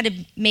 I had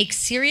to make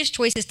serious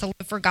choices to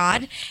live for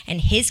God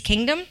and his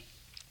kingdom,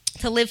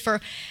 to live for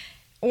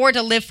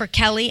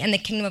Kelly and the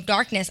kingdom of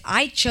darkness.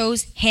 I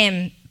chose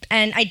him.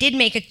 And I did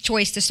make a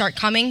choice to start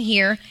coming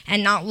here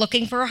and not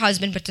looking for a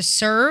husband, but to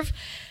serve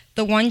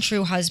the one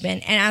true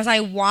husband. And as I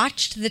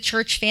watched the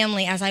church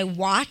family, as I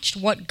watched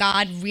what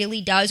God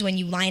really does when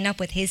you line up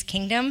with his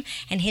kingdom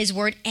and his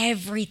word,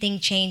 everything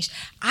changed.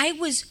 I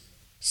was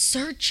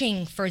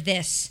searching for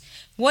this.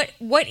 What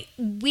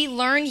we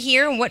learn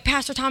here and what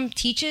Pastor Tom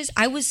teaches,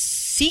 I was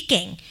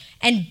seeking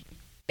and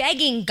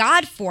begging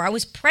God for. I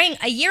was praying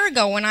a year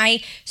ago when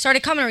I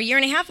started coming, or a year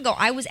and a half ago.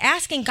 I was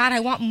asking God, I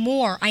want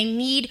more. I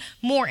need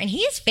more. And he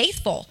is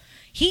faithful.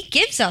 He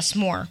gives us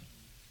more.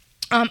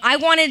 I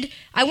wanted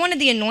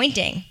the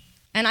anointing,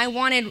 and I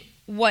wanted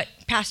what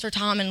Pastor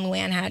Tom and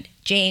Luann had,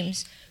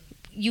 James,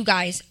 you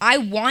guys.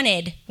 As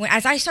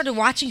I started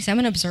watching, so I'm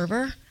an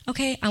observer,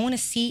 okay? I want to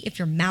see if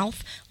your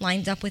mouth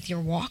lines up with your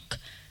walk.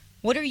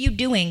 What are you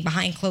doing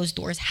behind closed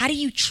doors? How do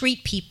you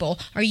treat people?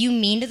 Are you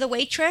mean to the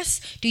waitress?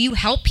 Do you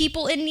help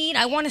people in need?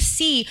 I want to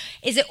see,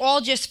 is it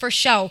all just for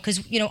show? Because,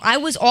 I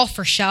was all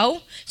for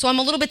show, so I'm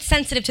a little bit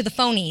sensitive to the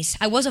phonies.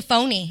 I was a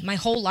phony my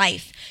whole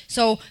life.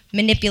 So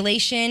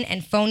manipulation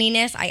and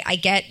phoniness, I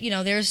get,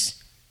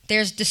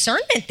 there's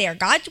discernment there.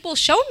 God will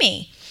show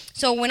me.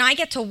 So when I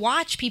get to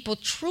watch people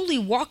truly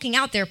walking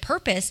out their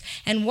purpose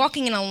and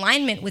walking in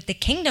alignment with the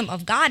kingdom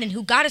of God and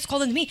who God has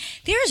called them to be,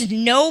 there is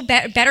no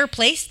better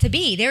place to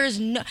be. There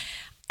is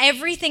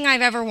everything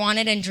I've ever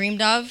wanted and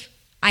dreamed of,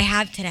 I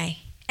have today.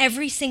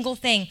 Every single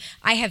thing.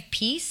 I have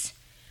peace.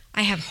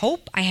 I have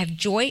hope. I have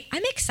joy.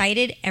 I'm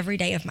excited every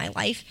day of my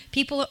life.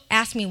 People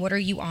ask me, what are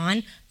you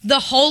on? The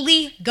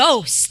Holy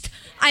Ghost.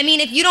 I mean,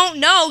 if you don't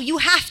know, you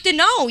have to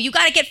know. You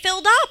got to get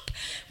filled up,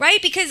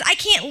 right? Because I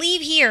can't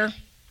leave here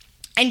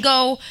and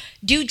go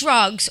do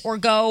drugs or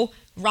go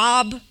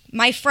rob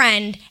my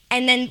friend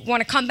and then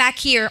want to come back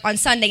here on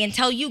Sunday and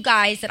tell you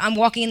guys that I'm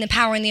walking in the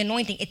power and the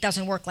anointing. It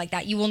doesn't work like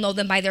that. You will know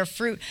them by their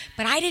fruit.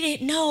 But I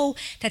didn't know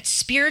that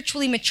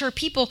spiritually mature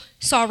people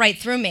saw right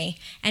through me.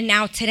 And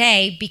now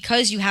today,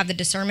 because you have the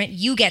discernment,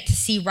 you get to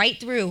see right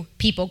through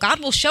people. God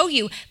will show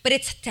you, but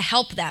it's to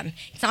help them.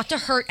 It's not to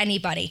hurt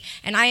anybody.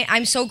 And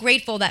I'm so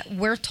grateful that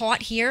we're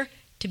taught here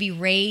to be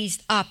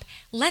raised up.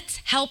 Let's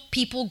help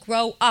people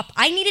grow up.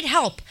 I needed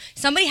help.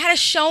 Somebody had to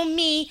show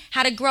me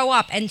how to grow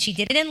up, and she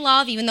did it in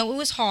love, even though it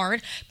was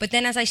hard. But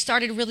then as I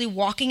started really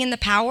walking in the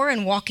power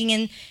and walking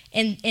in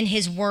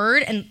his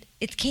word, and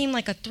it came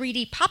like a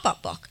 3D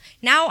pop-up book.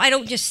 Now I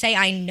don't just say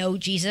I know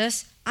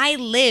Jesus. I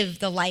live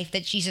the life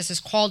that Jesus has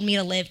called me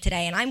to live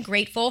today, and I'm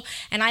grateful,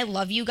 and I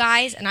love you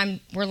guys, and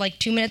we're like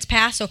 2 minutes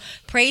past, so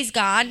praise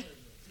God.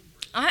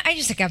 I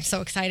just think I'm so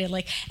excited.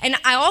 And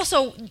I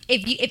also,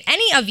 if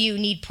any of you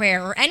need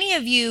prayer or any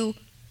of you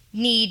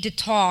need to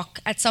talk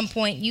at some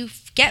point, you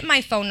get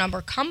my phone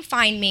number. Come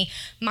find me.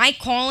 My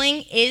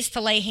calling is to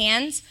lay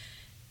hands,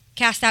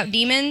 cast out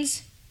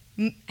demons,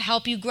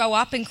 help you grow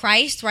up in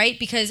Christ, right?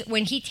 Because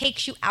when he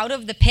takes you out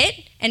of the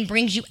pit and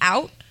brings you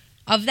out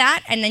of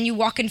that, and then you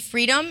walk in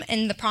freedom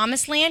in the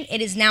promised land,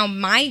 it is now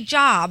my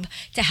job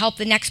to help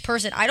the next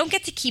person. I don't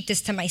get to keep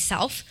this to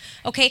myself,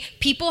 okay?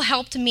 People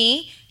helped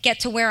me get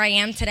to where I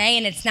am today,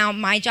 and it's now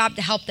my job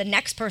to help the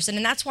next person.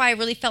 And that's why I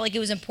really felt like it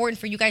was important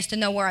for you guys to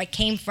know where I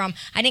came from.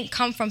 I didn't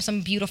come from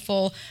some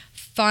beautiful,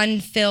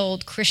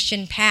 fun-filled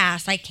Christian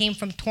past. I came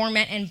from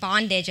torment and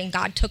bondage, and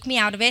God took me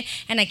out of it,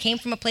 and I came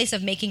from a place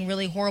of making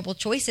really horrible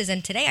choices,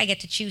 and today I get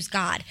to choose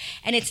God,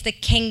 and it's the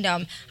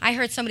kingdom. I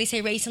heard somebody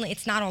say recently,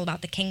 it's not all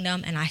about the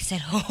kingdom, and I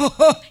said,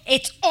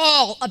 it's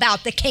all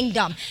about the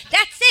kingdom.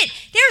 That's it.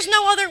 There's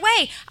no other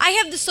way. I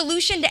have the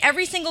solution to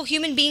every single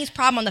human being's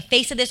problem on the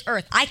face of this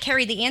earth. I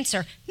carry the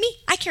answer. Me,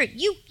 I carry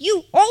it.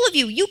 You, all of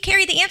you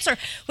carry the answer.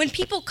 When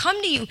people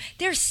come to you,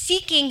 they're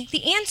seeking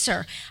the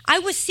answer. I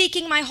was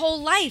seeking my whole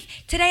life.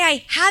 Today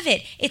I have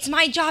it. It's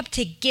my job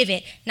to give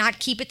it, not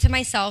keep it to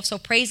myself. So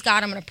praise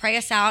God. I'm going to pray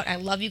us out. I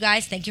love you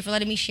guys. Thank you for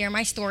letting me share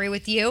my story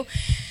with you.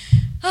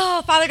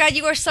 Oh, Father God,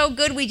 you are so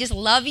good. We just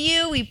love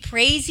you. We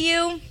praise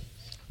you.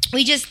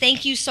 We just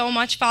thank you so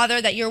much,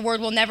 Father, that your word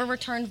will never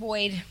return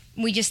void.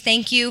 We just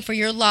thank you for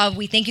your love.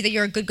 We thank you that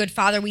you're a good, good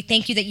Father. We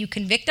thank you that you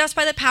convict us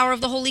by the power of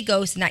the Holy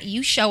Ghost and that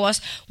you show us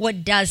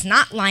what does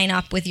not line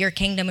up with your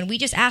kingdom. And we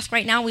just ask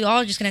right now, we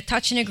all are just going to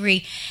touch and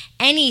agree.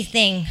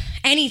 Anything,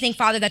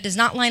 Father, that does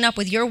not line up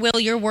with your will,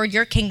 your word,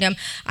 your kingdom,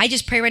 I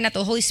just pray right now that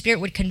the Holy Spirit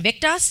would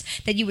convict us,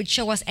 that you would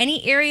show us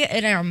any area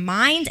in our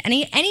minds,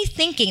 any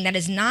thinking that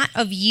is not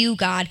of you,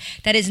 God,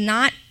 that is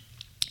not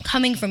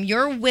coming from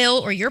your will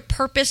or your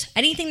purpose,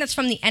 anything that's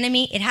from the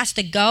enemy, it has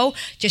to go.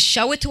 Just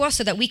show it to us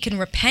so that we can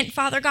repent,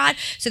 Father God,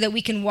 so that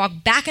we can walk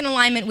back in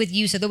alignment with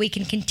you, so that we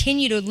can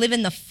continue to live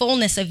in the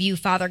fullness of you,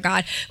 Father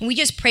God. And we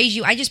just praise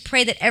you. I just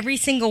pray that every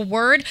single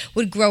word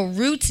would grow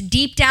roots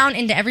deep down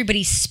into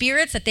everybody's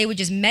spirits, that they would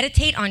just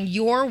meditate on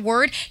your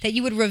word, that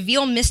you would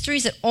reveal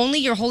mysteries that only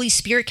your Holy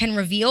Spirit can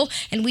reveal.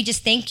 And we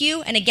just thank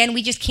you. And again,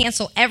 we just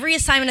cancel every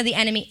assignment of the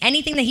enemy.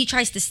 Anything that he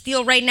tries to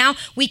steal right now,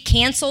 we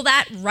cancel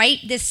that right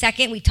this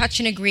second. We touch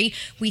and agree.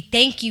 We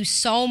thank you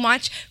so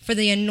much for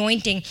the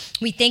anointing.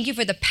 We thank you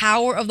for the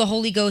power of the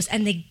Holy Ghost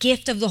and the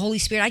gift of the Holy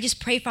Spirit. I just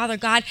pray, Father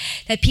God,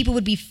 that people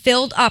would be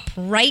filled up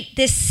right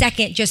this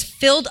second, just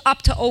filled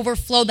up to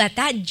overflow, that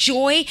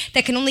joy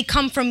that can only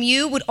come from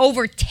you would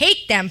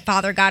overtake them,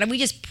 Father God. And we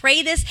just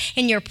pray this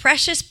in your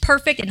precious,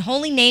 perfect, and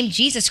holy name,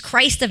 Jesus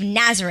Christ of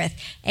Nazareth.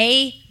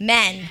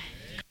 Amen.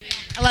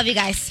 I love you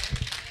guys.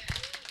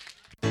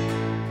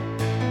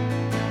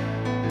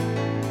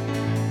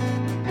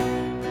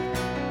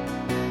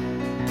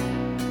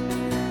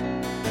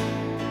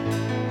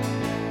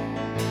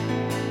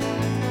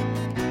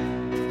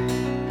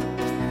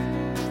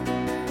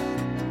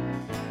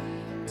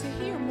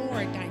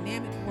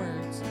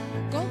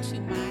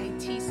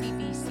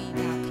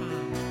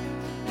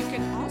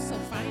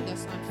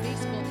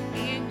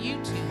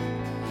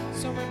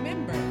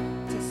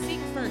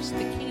 The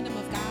kingdom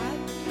of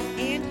God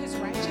and his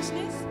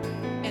righteousness,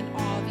 and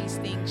all these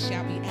things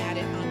shall be